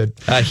barehanded.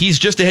 He's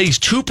just ahead. He's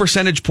 2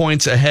 percentage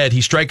points ahead.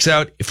 He strikes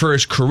out for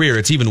his career.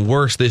 It's even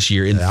worse this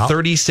year in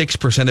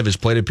 36% of his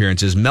plate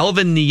appearances.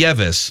 Melvin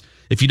Nieves,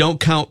 if you don't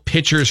count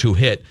pitchers who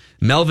hit,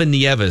 Melvin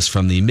Nieves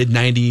from the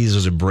mid-90s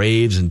was a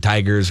Braves and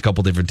Tigers, a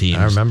couple different teams.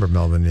 I remember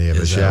Melvin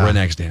Nieves. Right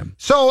next to him.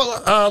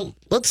 So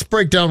let's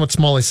break down what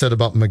Smalley said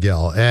about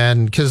Miguel.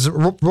 And because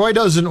Roy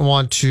doesn't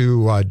want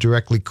to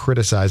directly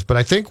criticize, but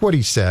I think what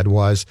he said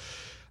was...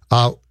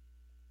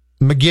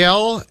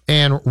 Miguel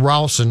and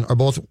Rowson are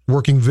both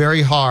working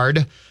very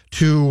hard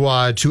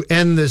to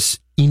end this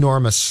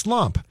enormous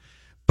slump.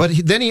 But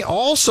then he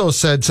also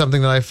said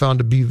something that I found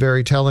to be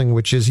very telling,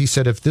 which is he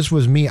said, if this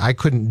was me, I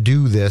couldn't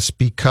do this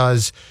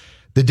because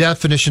the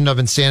definition of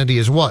insanity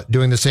is what?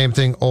 Doing the same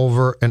thing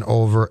over and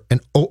over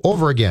and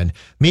over again.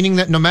 Meaning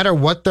that no matter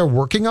what they're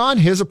working on,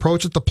 his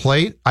approach at the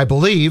plate, I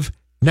believe,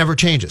 never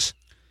changes.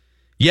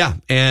 Yeah.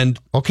 And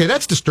okay,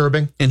 that's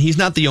disturbing. And he's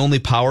not the only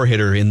power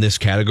hitter in this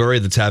category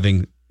that's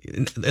having...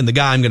 And the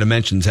guy I'm going to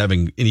mention is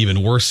having an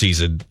even worse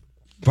season,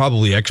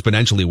 probably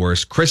exponentially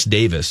worse. Chris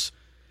Davis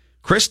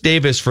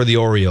for the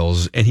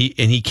Orioles, and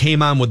he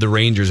came on with the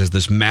Rangers as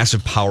this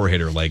massive power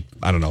hitter, like,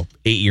 I don't know,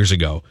 8 years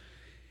ago.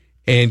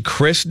 And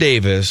Chris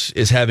Davis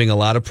is having a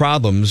lot of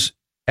problems.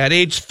 At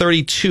age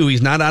 32,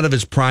 he's not out of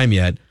his prime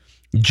yet,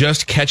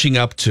 just catching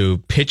up to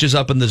pitches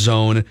up in the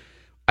zone.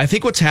 I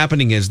think what's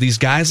happening is these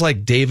guys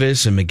like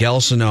Davis and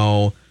Miguel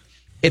Sano,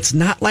 it's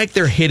not like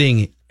they're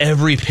hitting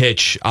every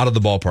pitch out of the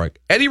ballpark.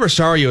 Eddie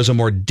Rosario is a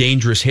more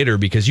dangerous hitter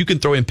because you can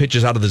throw in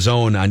pitches out of the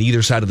zone on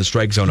either side of the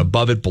strike zone,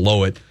 above it,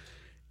 below it,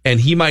 and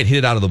he might hit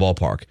it out of the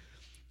ballpark.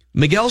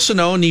 Miguel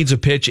Sano needs a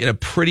pitch in a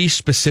pretty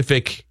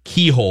specific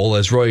keyhole,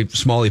 as Roy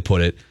Smalley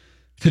put it,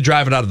 to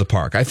drive it out of the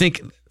park. I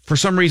think for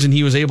some reason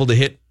he was able to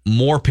hit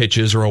more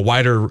pitches or a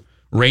wider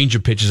range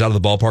of pitches out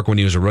of the ballpark when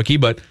he was a rookie,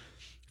 but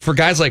for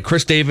guys like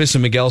Chris Davis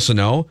and Miguel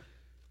Sano,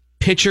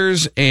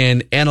 pitchers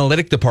and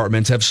analytic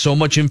departments have so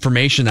much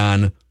information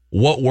on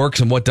what works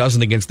and what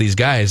doesn't against these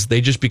guys. They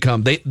just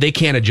become, they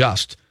can't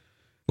adjust.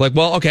 Like,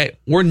 well, okay,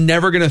 we're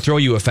never going to throw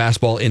you a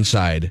fastball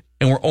inside,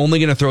 and we're only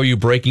going to throw you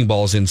breaking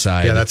balls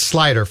inside. Yeah, that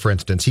slider, for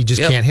instance, he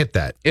just can't hit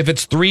that. If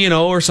it's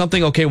 3-0 or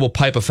something, okay, we'll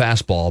pipe a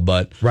fastball,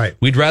 but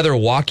we'd rather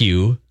walk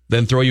you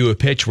than throw you a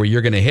pitch where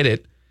you're going to hit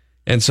it.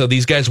 And so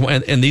these guys,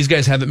 and these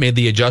guys haven't made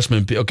the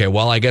adjustment. Okay,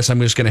 well, I guess I'm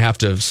just going to have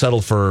to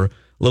settle for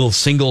little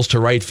singles to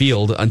right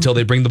field until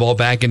they bring the ball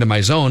back into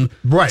my zone.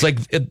 Right. It's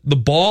like the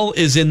ball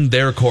is in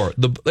their court.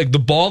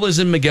 The ball is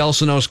in Miguel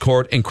Sano's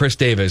court and Chris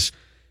Davis.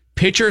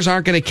 Pitchers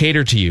aren't going to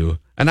cater to you.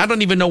 And I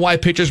don't even know why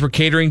pitchers were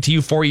catering to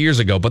you 4 years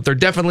ago, but they're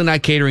definitely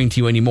not catering to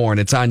you anymore,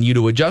 and it's on you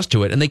to adjust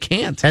to it, and they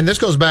can't. And this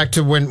goes back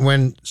to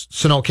when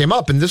Sano came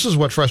up, and this is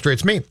what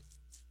frustrates me.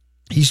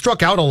 He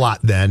struck out a lot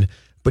then,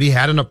 but he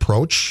had an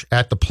approach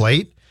at the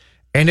plate,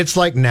 and it's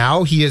like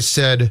now he has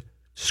said,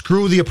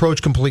 screw the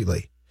approach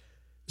completely.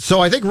 So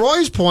I think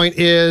Roy's point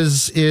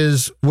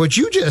is what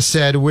you just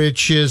said,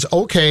 which is,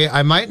 okay,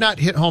 I might not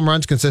hit home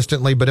runs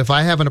consistently, but if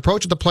I have an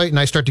approach at the plate and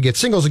I start to get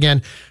singles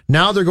again,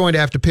 now they're going to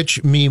have to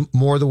pitch me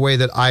more the way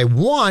that I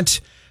want,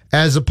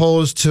 as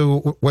opposed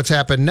to what's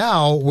happened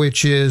now,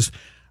 which is,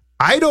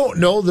 I don't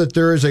know that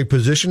there is a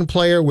position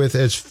player with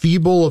as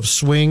feeble of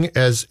swing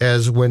as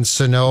when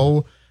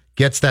Sano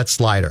gets that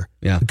slider.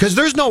 Yeah. Because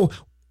there's no,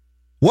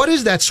 what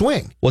is that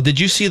swing? Well, did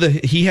you see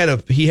he had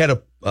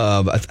a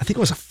I think it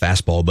was a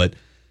fastball, but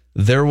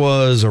there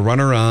was a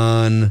runner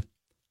on,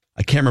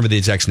 I can't remember the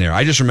exact scenario.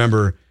 I just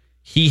remember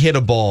he hit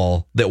a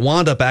ball that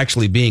wound up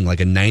actually being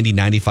like a 90,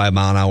 95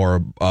 mile an hour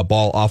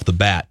ball off the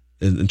bat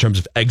in terms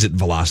of exit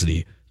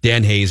velocity.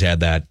 Dan Hayes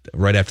had that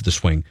right after the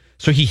swing.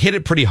 So he hit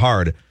it pretty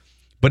hard,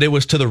 but it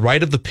was to the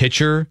right of the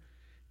pitcher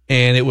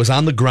and it was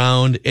on the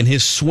ground, and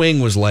his swing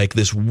was like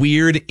this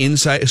weird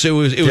inside. So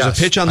it was a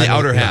pitch on the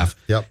outer half.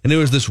 Yep. And it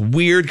was this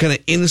weird kind of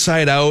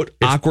inside out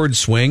awkward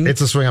swing.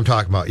 It's the swing I'm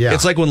talking about. Yeah.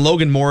 It's like when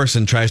Logan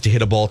Morrison tries to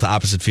hit a ball to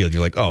opposite field.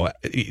 You're like, oh,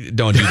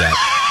 don't do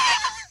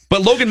that.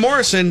 But Logan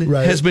Morrison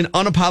has been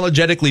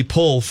unapologetically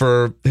pull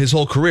for his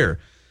whole career.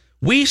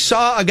 We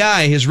saw a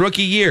guy his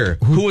rookie year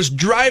who was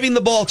driving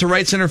the ball to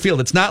right center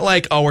field. It's not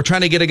like, oh, we're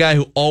trying to get a guy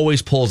who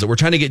always pulls it. We're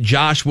trying to get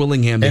Josh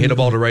Willingham to hit a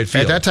ball to right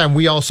field. At that time,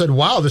 we all said,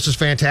 wow, this is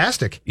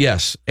fantastic.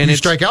 Yes. And you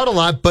strike out a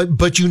lot,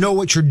 but you know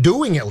what you're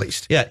doing at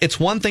least. Yeah, it's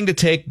one thing to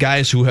take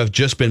guys who have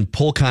just been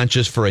pull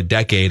conscious for a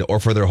decade or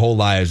for their whole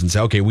lives and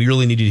say, okay, we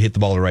really need you to hit the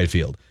ball to right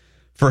field.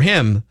 For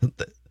him,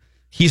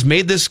 he's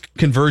made this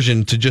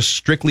conversion to just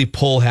strictly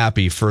pull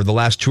happy for the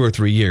last 2 or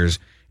 3 years,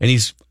 and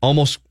he's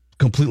almost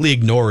completely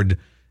ignored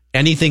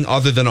anything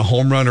other than a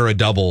home run or a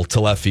double to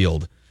left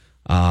field.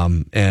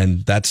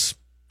 And that's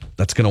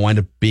going to wind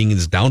up being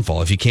his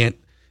downfall. If he can't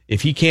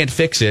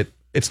fix it,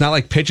 it's not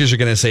like pitchers are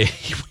going to say,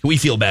 we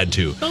feel bad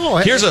too. No,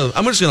 I'm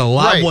just going to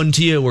lob one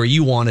to you where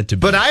you want it to be.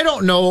 But I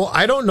don't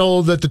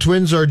know that the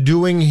Twins are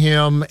doing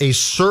him a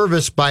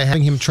service by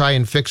having him try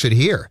and fix it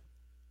here.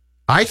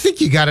 I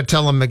think you got to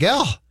tell him,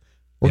 Miguel,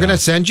 we're going to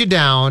send you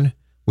down.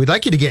 We'd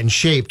like you to get in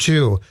shape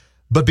too.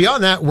 But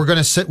beyond that, we're going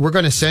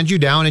to send you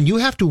down, and you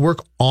have to work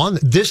on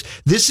this.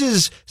 This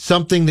is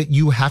something that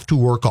you have to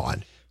work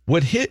on.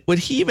 Would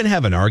he even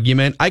have an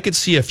argument? I could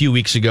see a few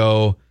weeks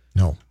ago.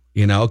 No,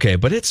 okay,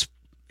 but it's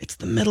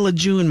the middle of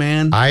June,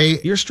 man.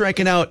 You're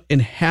striking out in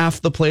half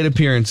the plate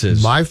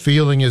appearances. My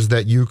feeling is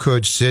that you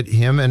could sit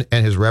him and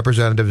his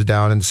representatives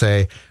down and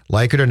say,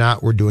 like it or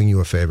not, we're doing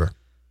you a favor.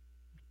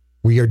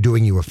 We are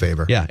doing you a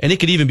favor. Yeah, and it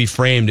could even be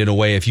framed in a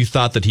way, if you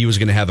thought that he was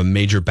going to have a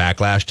major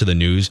backlash to the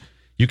news,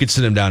 you could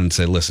sit him down and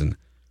say, listen,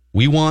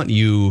 we want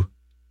you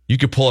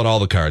could pull out all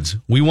the cards.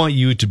 We want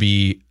you to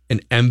be an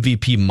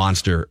MVP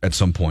monster at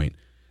some point.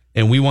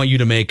 And we want you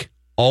to make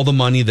all the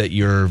money that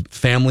your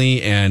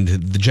family and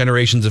the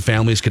generations of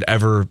families could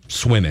ever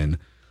swim in.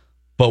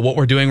 But what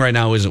we're doing right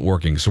now isn't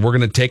working. So we're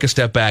going to take a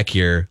step back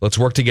here. Let's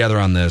work together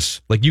on this.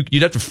 Like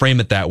you'd have to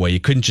frame it that way. You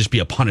couldn't just be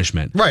a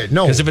punishment. Right.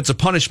 No. Because if it's a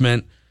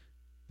punishment,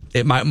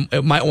 it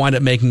might wind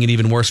up making it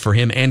even worse for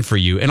him and for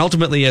you. And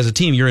ultimately, as a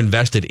team, you're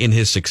invested in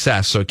his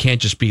success. So it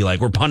can't just be like,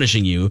 we're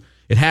punishing you.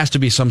 It has to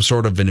be some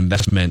sort of an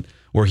investment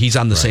where he's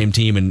on the same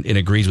team and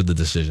agrees with the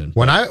decision.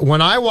 When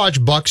I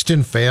watch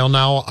Buxton fail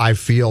now, I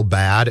feel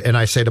bad. And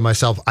I say to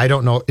myself, I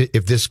don't know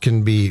if this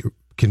can be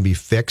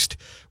fixed.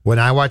 When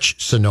I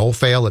watch Sano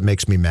fail, it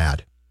makes me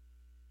mad.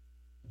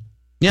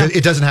 Yeah.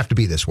 It doesn't have to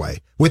be this way.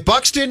 With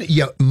Buxton,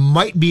 you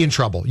might be in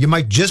trouble. You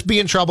might just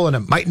be in trouble and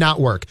it might not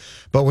work.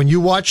 But when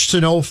you watch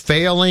Sano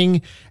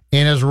failing,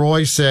 and as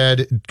Roy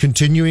said,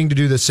 continuing to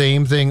do the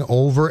same thing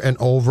over and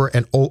over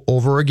and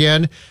over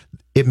again,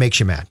 it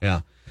makes you mad.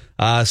 Yeah.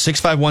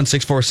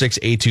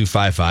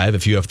 651-646-8255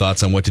 if you have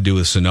thoughts on what to do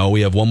with Sano. We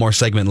have one more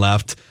segment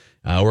left.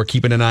 We're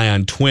keeping an eye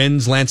on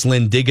Twins. Lance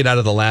Lynn did get out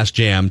of the last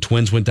jam.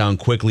 Twins went down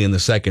quickly in the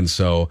second,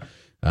 so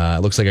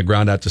it looks like a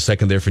ground out to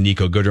second there for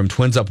Nico Goodrum.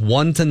 Twins up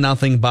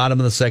 1-0, bottom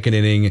of the second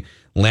inning.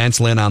 Lance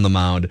Lynn on the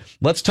mound.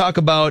 Let's talk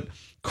about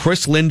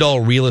Chris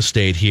Lindahl Real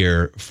Estate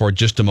here for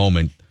just a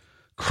moment.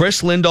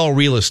 Chris Lindahl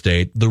Real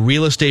Estate, the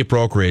real estate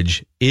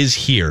brokerage, is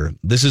here.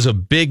 This is a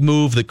big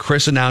move that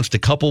Chris announced a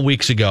couple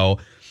weeks ago.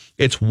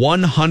 It's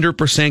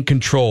 100%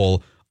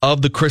 control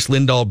of the Chris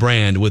Lindahl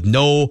brand with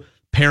no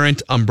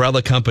parent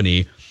umbrella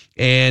company.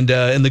 And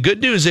the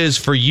good news is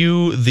for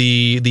you,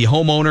 the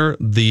homeowner,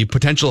 the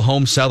potential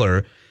home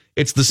seller,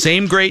 it's the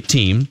same great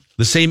team,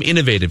 the same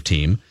innovative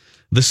team,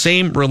 the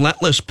same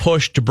relentless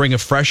push to bring a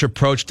fresh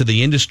approach to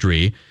the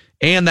industry,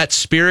 and that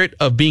spirit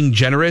of being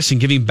generous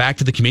and giving back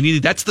to the community.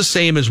 That's the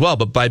same as well.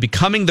 But by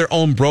becoming their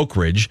own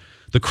brokerage,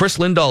 the Chris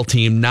Lindahl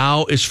team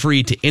now is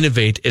free to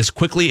innovate as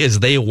quickly as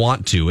they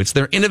want to. It's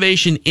their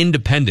innovation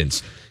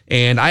independence.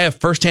 And I have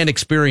firsthand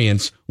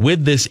experience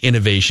with this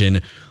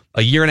innovation.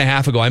 a year and a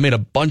half ago, I made a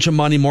bunch of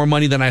money, more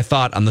money than I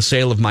thought, on the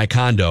sale of my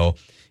condo.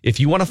 If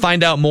you want to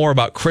find out more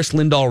about Chris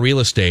Lindahl Real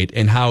Estate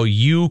and how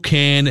you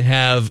can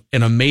have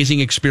an amazing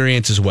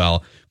experience as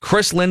well,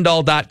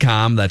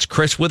 chrislindahl.com. That's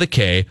Chris with a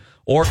K.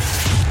 Or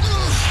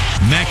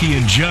Mackey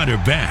and Judd are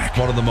back.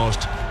 One of the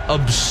most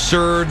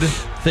absurd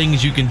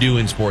things you can do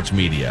in sports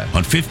media.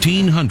 On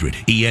 1500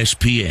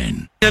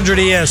 ESPN. 1500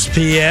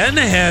 ESPN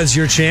has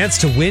your chance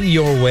to win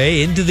your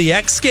way into the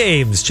X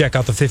Games. Check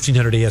out the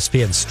 1500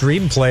 ESPN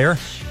stream player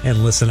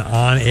and listen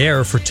on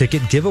air for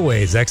ticket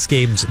giveaways. X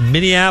Games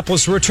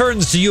Minneapolis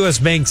returns to US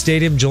Bank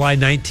Stadium July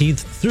 19th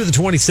through the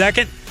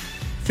 22nd.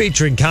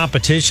 Featuring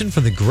competition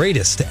from the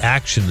greatest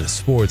action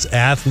sports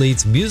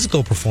athletes,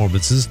 musical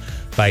performances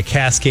by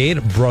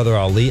Cascade, Brother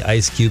Ali,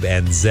 Ice Cube,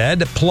 and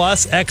Zed,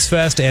 plus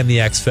X-Fest and the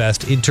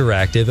X-Fest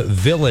Interactive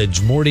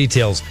Village. More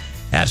details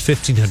at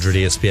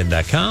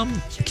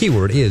 1500ESPN.com. The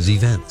keyword is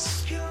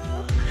events. Here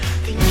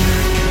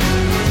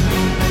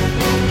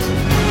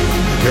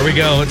we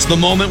go. It's the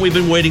moment we've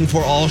been waiting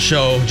for all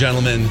show,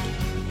 gentlemen.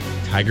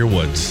 Tiger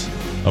Woods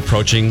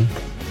approaching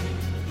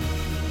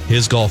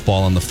his golf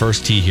ball on the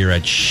first tee here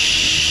at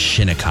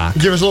Shinnecock.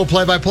 Give us a little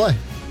play-by-play.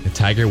 The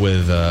Tiger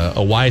with a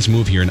wise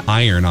move here, an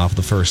iron off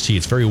the first tee.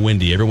 It's very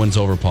windy. Everyone's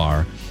over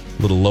par.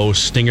 Little low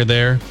stinger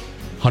there.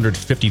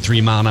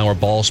 153-mile-an-hour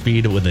ball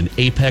speed with an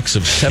apex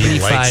of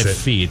 75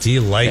 feet. He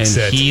likes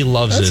it. And he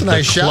loves That's it. a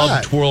nice the club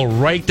shot. twirl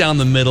right down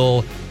the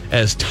middle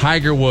as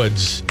Tiger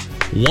Woods,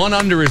 1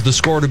 under is the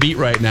score to beat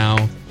right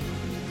now.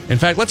 In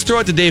fact, let's throw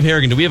it to Dave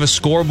Harrigan. Do we have a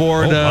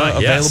scoreboard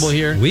available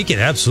here? We can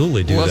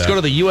absolutely do that. Let's go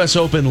to the U.S.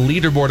 Open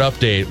leaderboard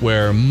update,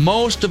 where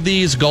most of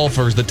these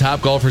golfers, the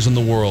top golfers in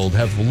the world,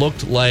 have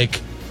looked like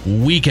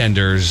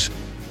weekenders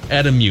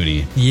at a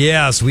Muni.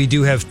 Yes, we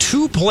do have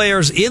 2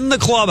 players in the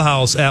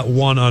clubhouse at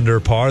 1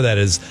 under par. That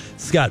is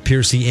Scott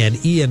Piercy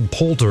and Ian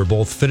Poulter,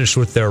 both finished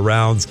with their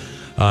rounds.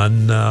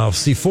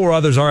 See, 4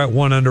 others are at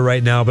 1 under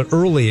right now, but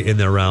early in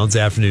their rounds,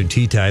 afternoon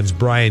tee times,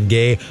 Brian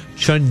Gay,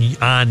 Chun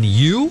An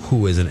Yu,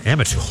 who is an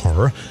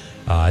amateur,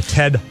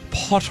 Ted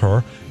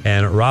Potter,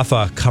 and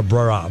Rafa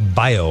Cabrera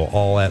Bayo,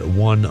 all at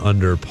 1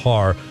 under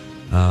par.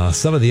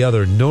 Some of the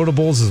other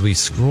notables as we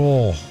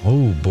scroll.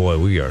 Oh boy,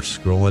 we are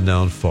scrolling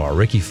down far.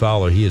 Ricky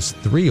Fowler, he is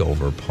 3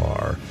 over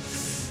par.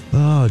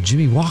 Oh,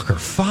 Jimmy Walker,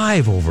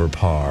 5 over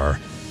par.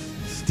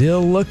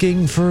 Still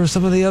looking for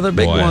some of the other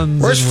big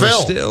ones. Where's and we're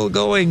Phil? Still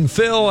going.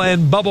 Phil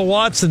and Bubba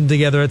Watson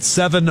together at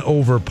 7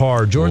 over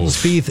par. Jordan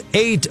Spieth,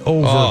 8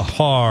 over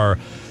par.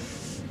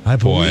 I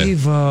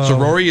believe. So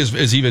Rory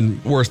is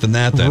even worse than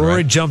that then, Rory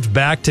right? jumped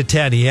back to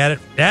 10. He had it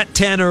at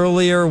 10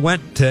 earlier,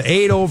 went to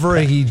 8 over.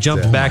 He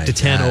jumped back to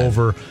 10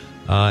 over.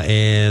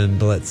 And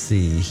let's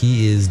see.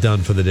 He is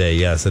done for the day.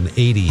 Yes, an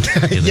 80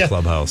 in the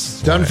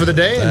clubhouse. Done for the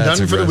day and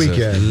done for the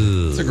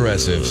weekend. It's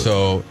aggressive.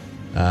 So,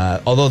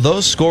 although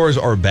those scores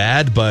are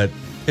bad, but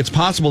it's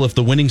possible if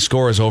the winning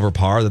score is over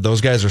par that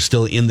those guys are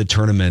still in the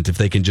tournament if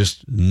they can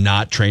just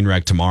not train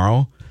wreck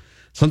tomorrow.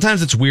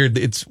 Sometimes it's weird.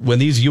 It's when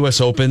these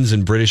U.S. Opens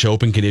and British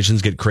Open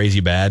conditions get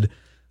crazy bad,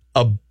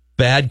 a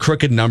bad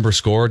crooked number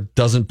score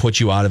doesn't put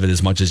you out of it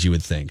as much as you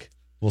would think.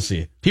 We'll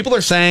see. People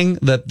are saying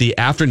that the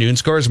afternoon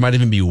scores might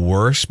even be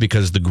worse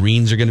because the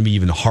greens are going to be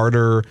even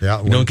harder.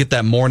 Yeah, you don't get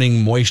that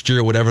morning moisture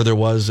or whatever there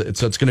was.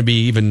 So it's going to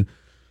be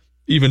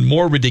even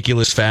more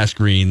ridiculous fast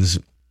greens,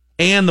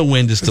 and the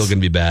wind is still going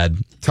to be bad.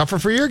 Tougher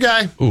for your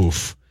guy.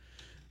 Oof.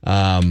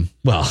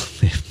 Well,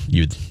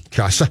 you'd.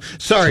 Gosh,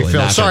 sorry, really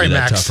Phil. not Sorry, gonna be that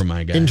Max. tough for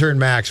my guy. Intern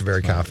Max,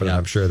 very confident.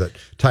 I'm sure that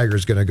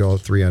Tiger's going to go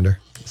 3 under.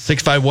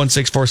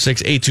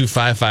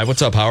 651-646-8255.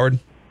 What's up, Howard?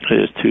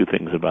 There's 2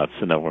 things about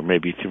Sano, or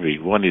maybe 3.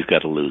 One, he's got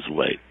to lose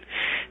weight.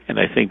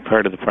 And I think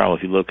part of the problem,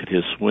 if you look at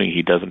his swing,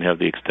 he doesn't have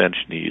the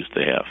extension he used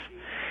to have.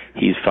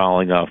 He's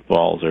fouling off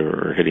balls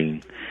or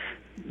hitting,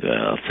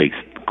 say,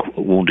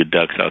 wounded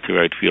ducks out to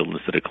right field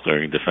instead of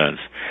clearing defense.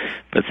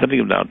 But sending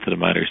him down to the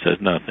minors does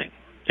nothing,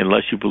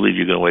 unless you believe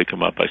you're going to wake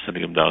him up by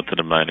sending him down to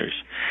the minors.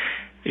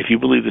 If you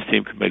believe this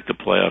team can make the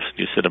playoffs and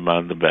you sit him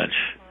on the bench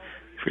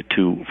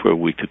for a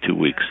week to 2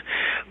 weeks,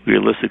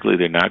 realistically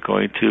they're not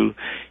going to.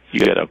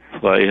 You got to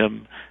play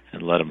him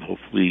and let him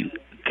hopefully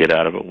get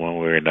out of it one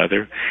way or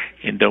another,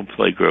 and don't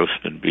play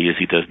Grossman because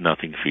he does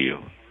nothing for you.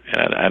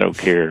 And I don't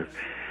care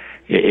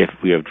if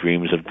we have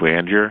dreams of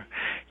grandeur.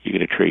 You're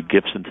going to trade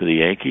Gibson to the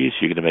Yankees.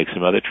 You're going to make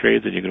some other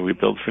trades, and you're going to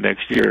rebuild for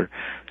next year.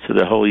 So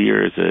the whole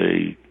year is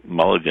a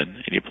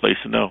mulligan, and you play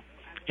Sano.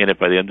 And if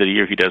by the end of the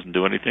year he doesn't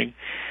do anything,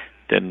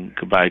 then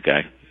goodbye,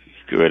 guy.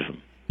 Get rid of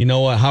him. You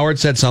know what? Howard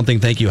said something.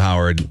 Thank you,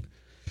 Howard.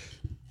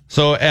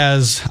 So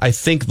as I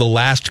think the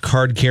last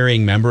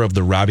card-carrying member of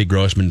the Robbie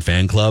Grossman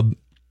fan club,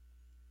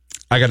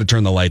 I got to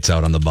turn the lights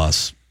out on the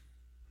bus.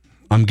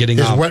 I'm getting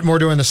Is off. Wetmore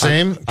doing the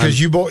same? Because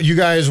you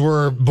guys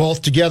were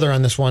both together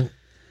on this one.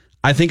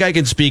 I think I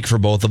can speak for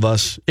both of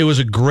us. It was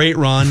a great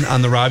run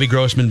on the Robbie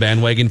Grossman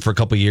bandwagon for a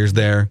couple years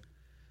there.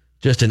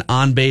 Just an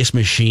on-base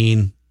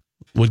machine.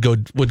 Would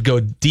go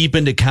deep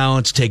into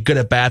counts, take good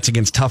at-bats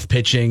against tough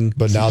pitching,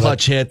 but now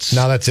clutch hits.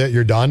 Now that's it.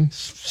 You're done?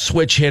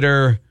 Switch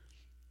hitter.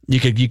 You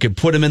could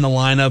put him in the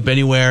lineup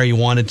anywhere you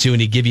wanted to, and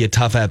he'd give you a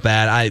tough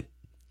at-bat.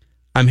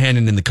 I'm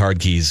handing in the card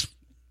keys.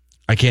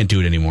 I can't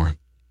do it anymore.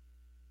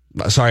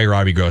 Sorry,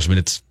 Robbie Grossman.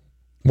 It's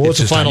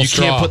the final you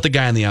straw? can't put the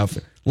guy in the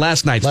outfield.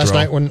 Last night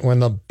when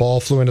the ball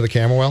flew into the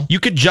camera well? You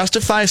could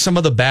justify some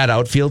of the bad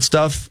outfield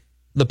stuff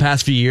the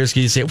past few years.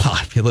 Because you say,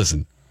 well,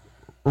 listen,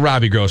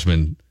 Robbie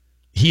Grossman,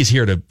 he's a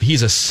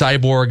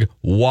cyborg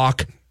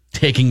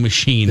walk-taking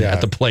machine at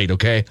the plate,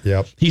 okay?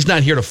 Yep. He's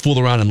not here to fool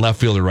around in left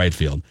field or right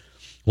field.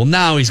 Well,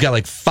 now he's got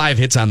like 5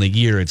 hits on the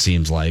year, it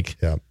seems like.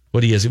 Yep.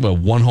 What he has,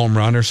 1 home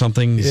run or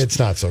something? It's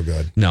not so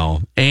good.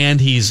 No. And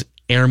he's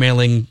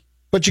airmailing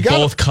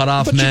both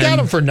cutoff men. But you got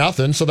him for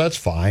nothing, so that's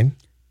fine.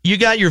 You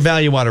got your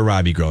value out of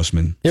Robbie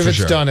Grossman. If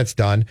it's done, it's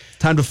done.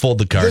 Time to fold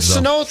the cards, The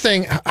Sano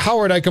thing,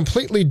 Howard, I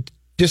completely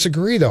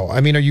disagree, though.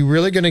 I mean, are you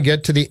really going to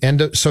get to the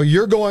end of... So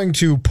you're going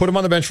to put him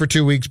on the bench for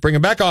 2 weeks, bring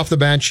him back off the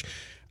bench.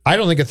 I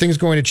don't think a thing's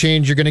going to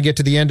change. You're going to get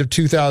to the end of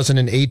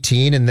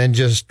 2018 and then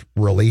just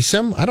release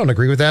him? I don't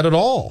agree with that at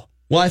all.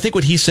 Well, I think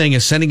what he's saying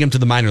is sending him to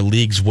the minor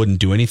leagues wouldn't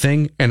do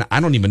anything, and I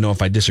don't even know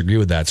if I disagree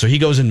with that. So he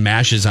goes and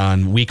mashes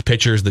on weak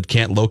pitchers that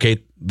can't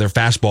locate their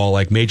fastball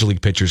like major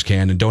league pitchers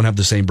can and don't have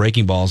the same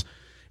breaking balls.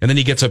 And then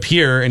he gets up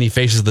here and he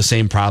faces the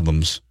same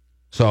problems.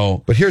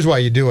 So, but here's why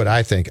you do it,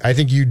 I think. I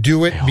think you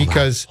do it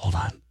because... Hold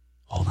on.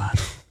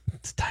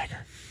 It's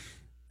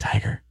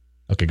Tiger.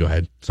 Okay, go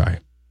ahead. Sorry.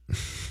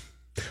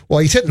 Well,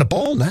 he's hitting the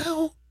ball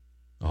now.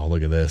 Oh,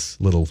 look at this.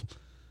 Little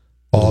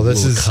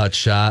this is cut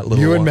shot.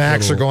 You and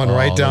Max are going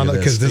right down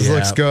because this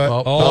looks good.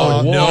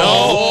 Oh, no.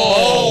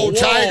 Oh,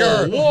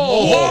 Tiger.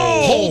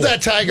 Whoa. Hold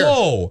that, Tiger.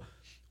 Whoa.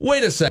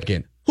 Wait a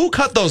second. Who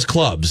cut those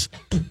clubs?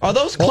 Are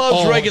those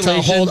clubs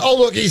regulation? Oh,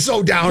 look, he's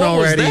so down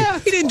already.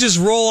 He didn't just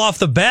roll off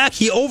the back.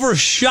 He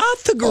overshot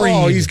the green.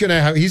 Oh,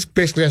 he's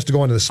basically has to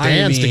go into the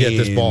stands to get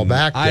this ball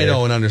back there. I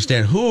don't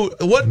understand.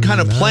 What kind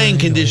of playing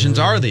conditions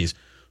are these?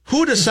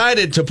 Who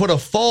decided to put a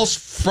false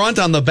front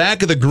on the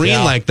back of the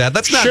green like that?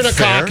 That's not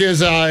fair.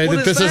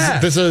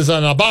 This is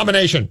an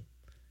abomination.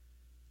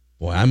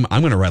 Boy, I'm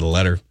going to write a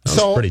letter.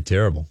 That's pretty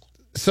terrible.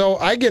 So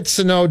I get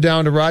Sano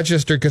down to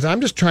Rochester because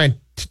I'm just trying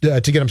to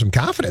get him some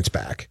confidence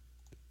back.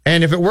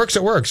 And if it works,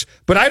 it works.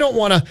 But I don't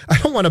want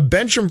to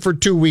bench him for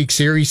 2 weeks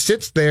here. He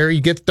sits there,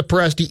 he gets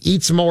depressed, he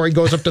eats more, he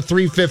goes up to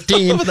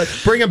 315.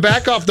 Bring him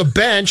back off the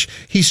bench.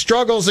 He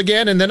struggles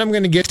again, and then I'm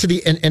going to get to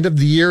the end of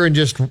the year and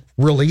just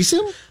release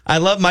him. I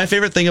love my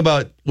favorite thing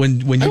about when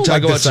you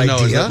talk about Sano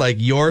is that like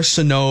your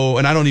Sano,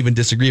 and I don't even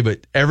disagree,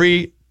 but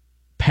every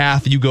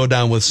path you go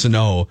down with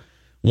Sano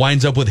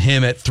winds up with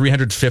him at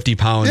 350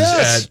 pounds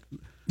at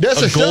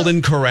a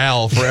Golden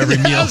Corral for every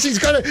meal.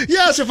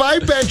 If I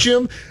bench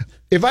him.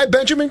 If I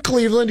bench him in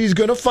Cleveland, he's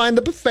going to find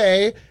the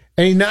buffet,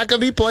 and he's not going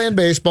to be playing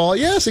baseball.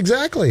 Yes,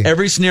 exactly.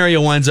 Every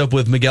scenario winds up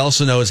with Miguel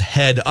Sano's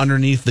head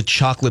underneath the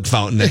chocolate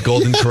fountain at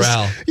Golden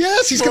Corral.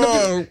 Yes, he's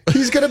going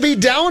to be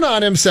down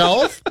on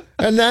himself,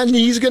 and then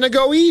he's going to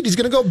go eat. He's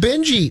going to go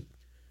binge eat.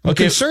 I'm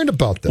concerned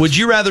about this. Would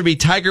you rather be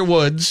Tiger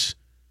Woods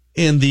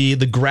in the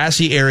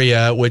grassy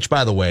area, which,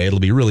 by the way, it'll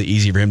be really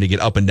easy for him to get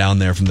up and down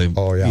there from the...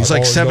 Oh, yeah. He's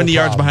like 70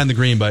 yards behind the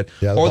green, but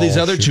or these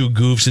other two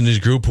goofs in his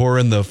group who are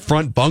in the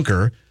front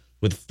bunker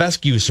with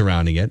fescue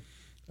surrounding it.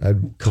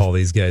 I'd call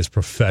these guys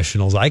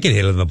professionals. I can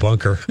hit it in the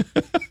bunker.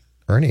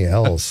 Ernie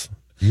Els,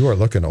 you are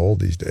looking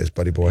old these days,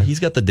 buddy boy. He's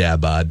got the dad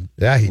bod.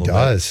 Yeah, he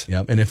does.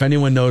 Yep. And if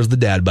anyone knows the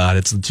dad bod,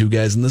 it's the two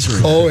guys in this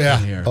room. Oh,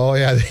 yeah. Oh,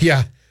 yeah.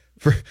 Yeah.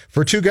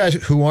 For two guys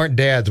who aren't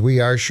dads, we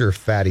are sure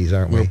fatties,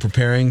 aren't we? We're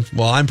preparing.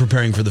 Well, I'm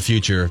preparing for the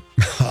future.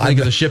 I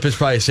think the ship has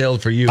probably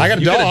sailed for you. I got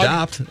a dog. You could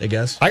adopt, I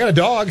guess. I got a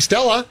dog,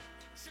 Stella.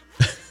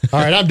 All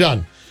right, I'm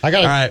done. All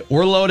right,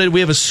 we're loaded. We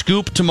have a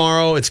scoop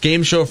tomorrow. It's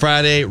Game Show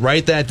Friday.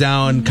 Write that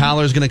down.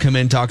 Collar's going to come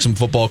in, talk some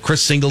football.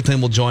 Chris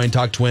Singleton will join,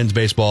 talk Twins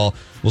baseball.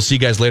 We'll see you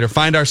guys later.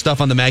 Find our stuff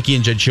on the Mackey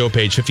and Judd Show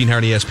page,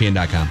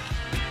 1500ESPN.com.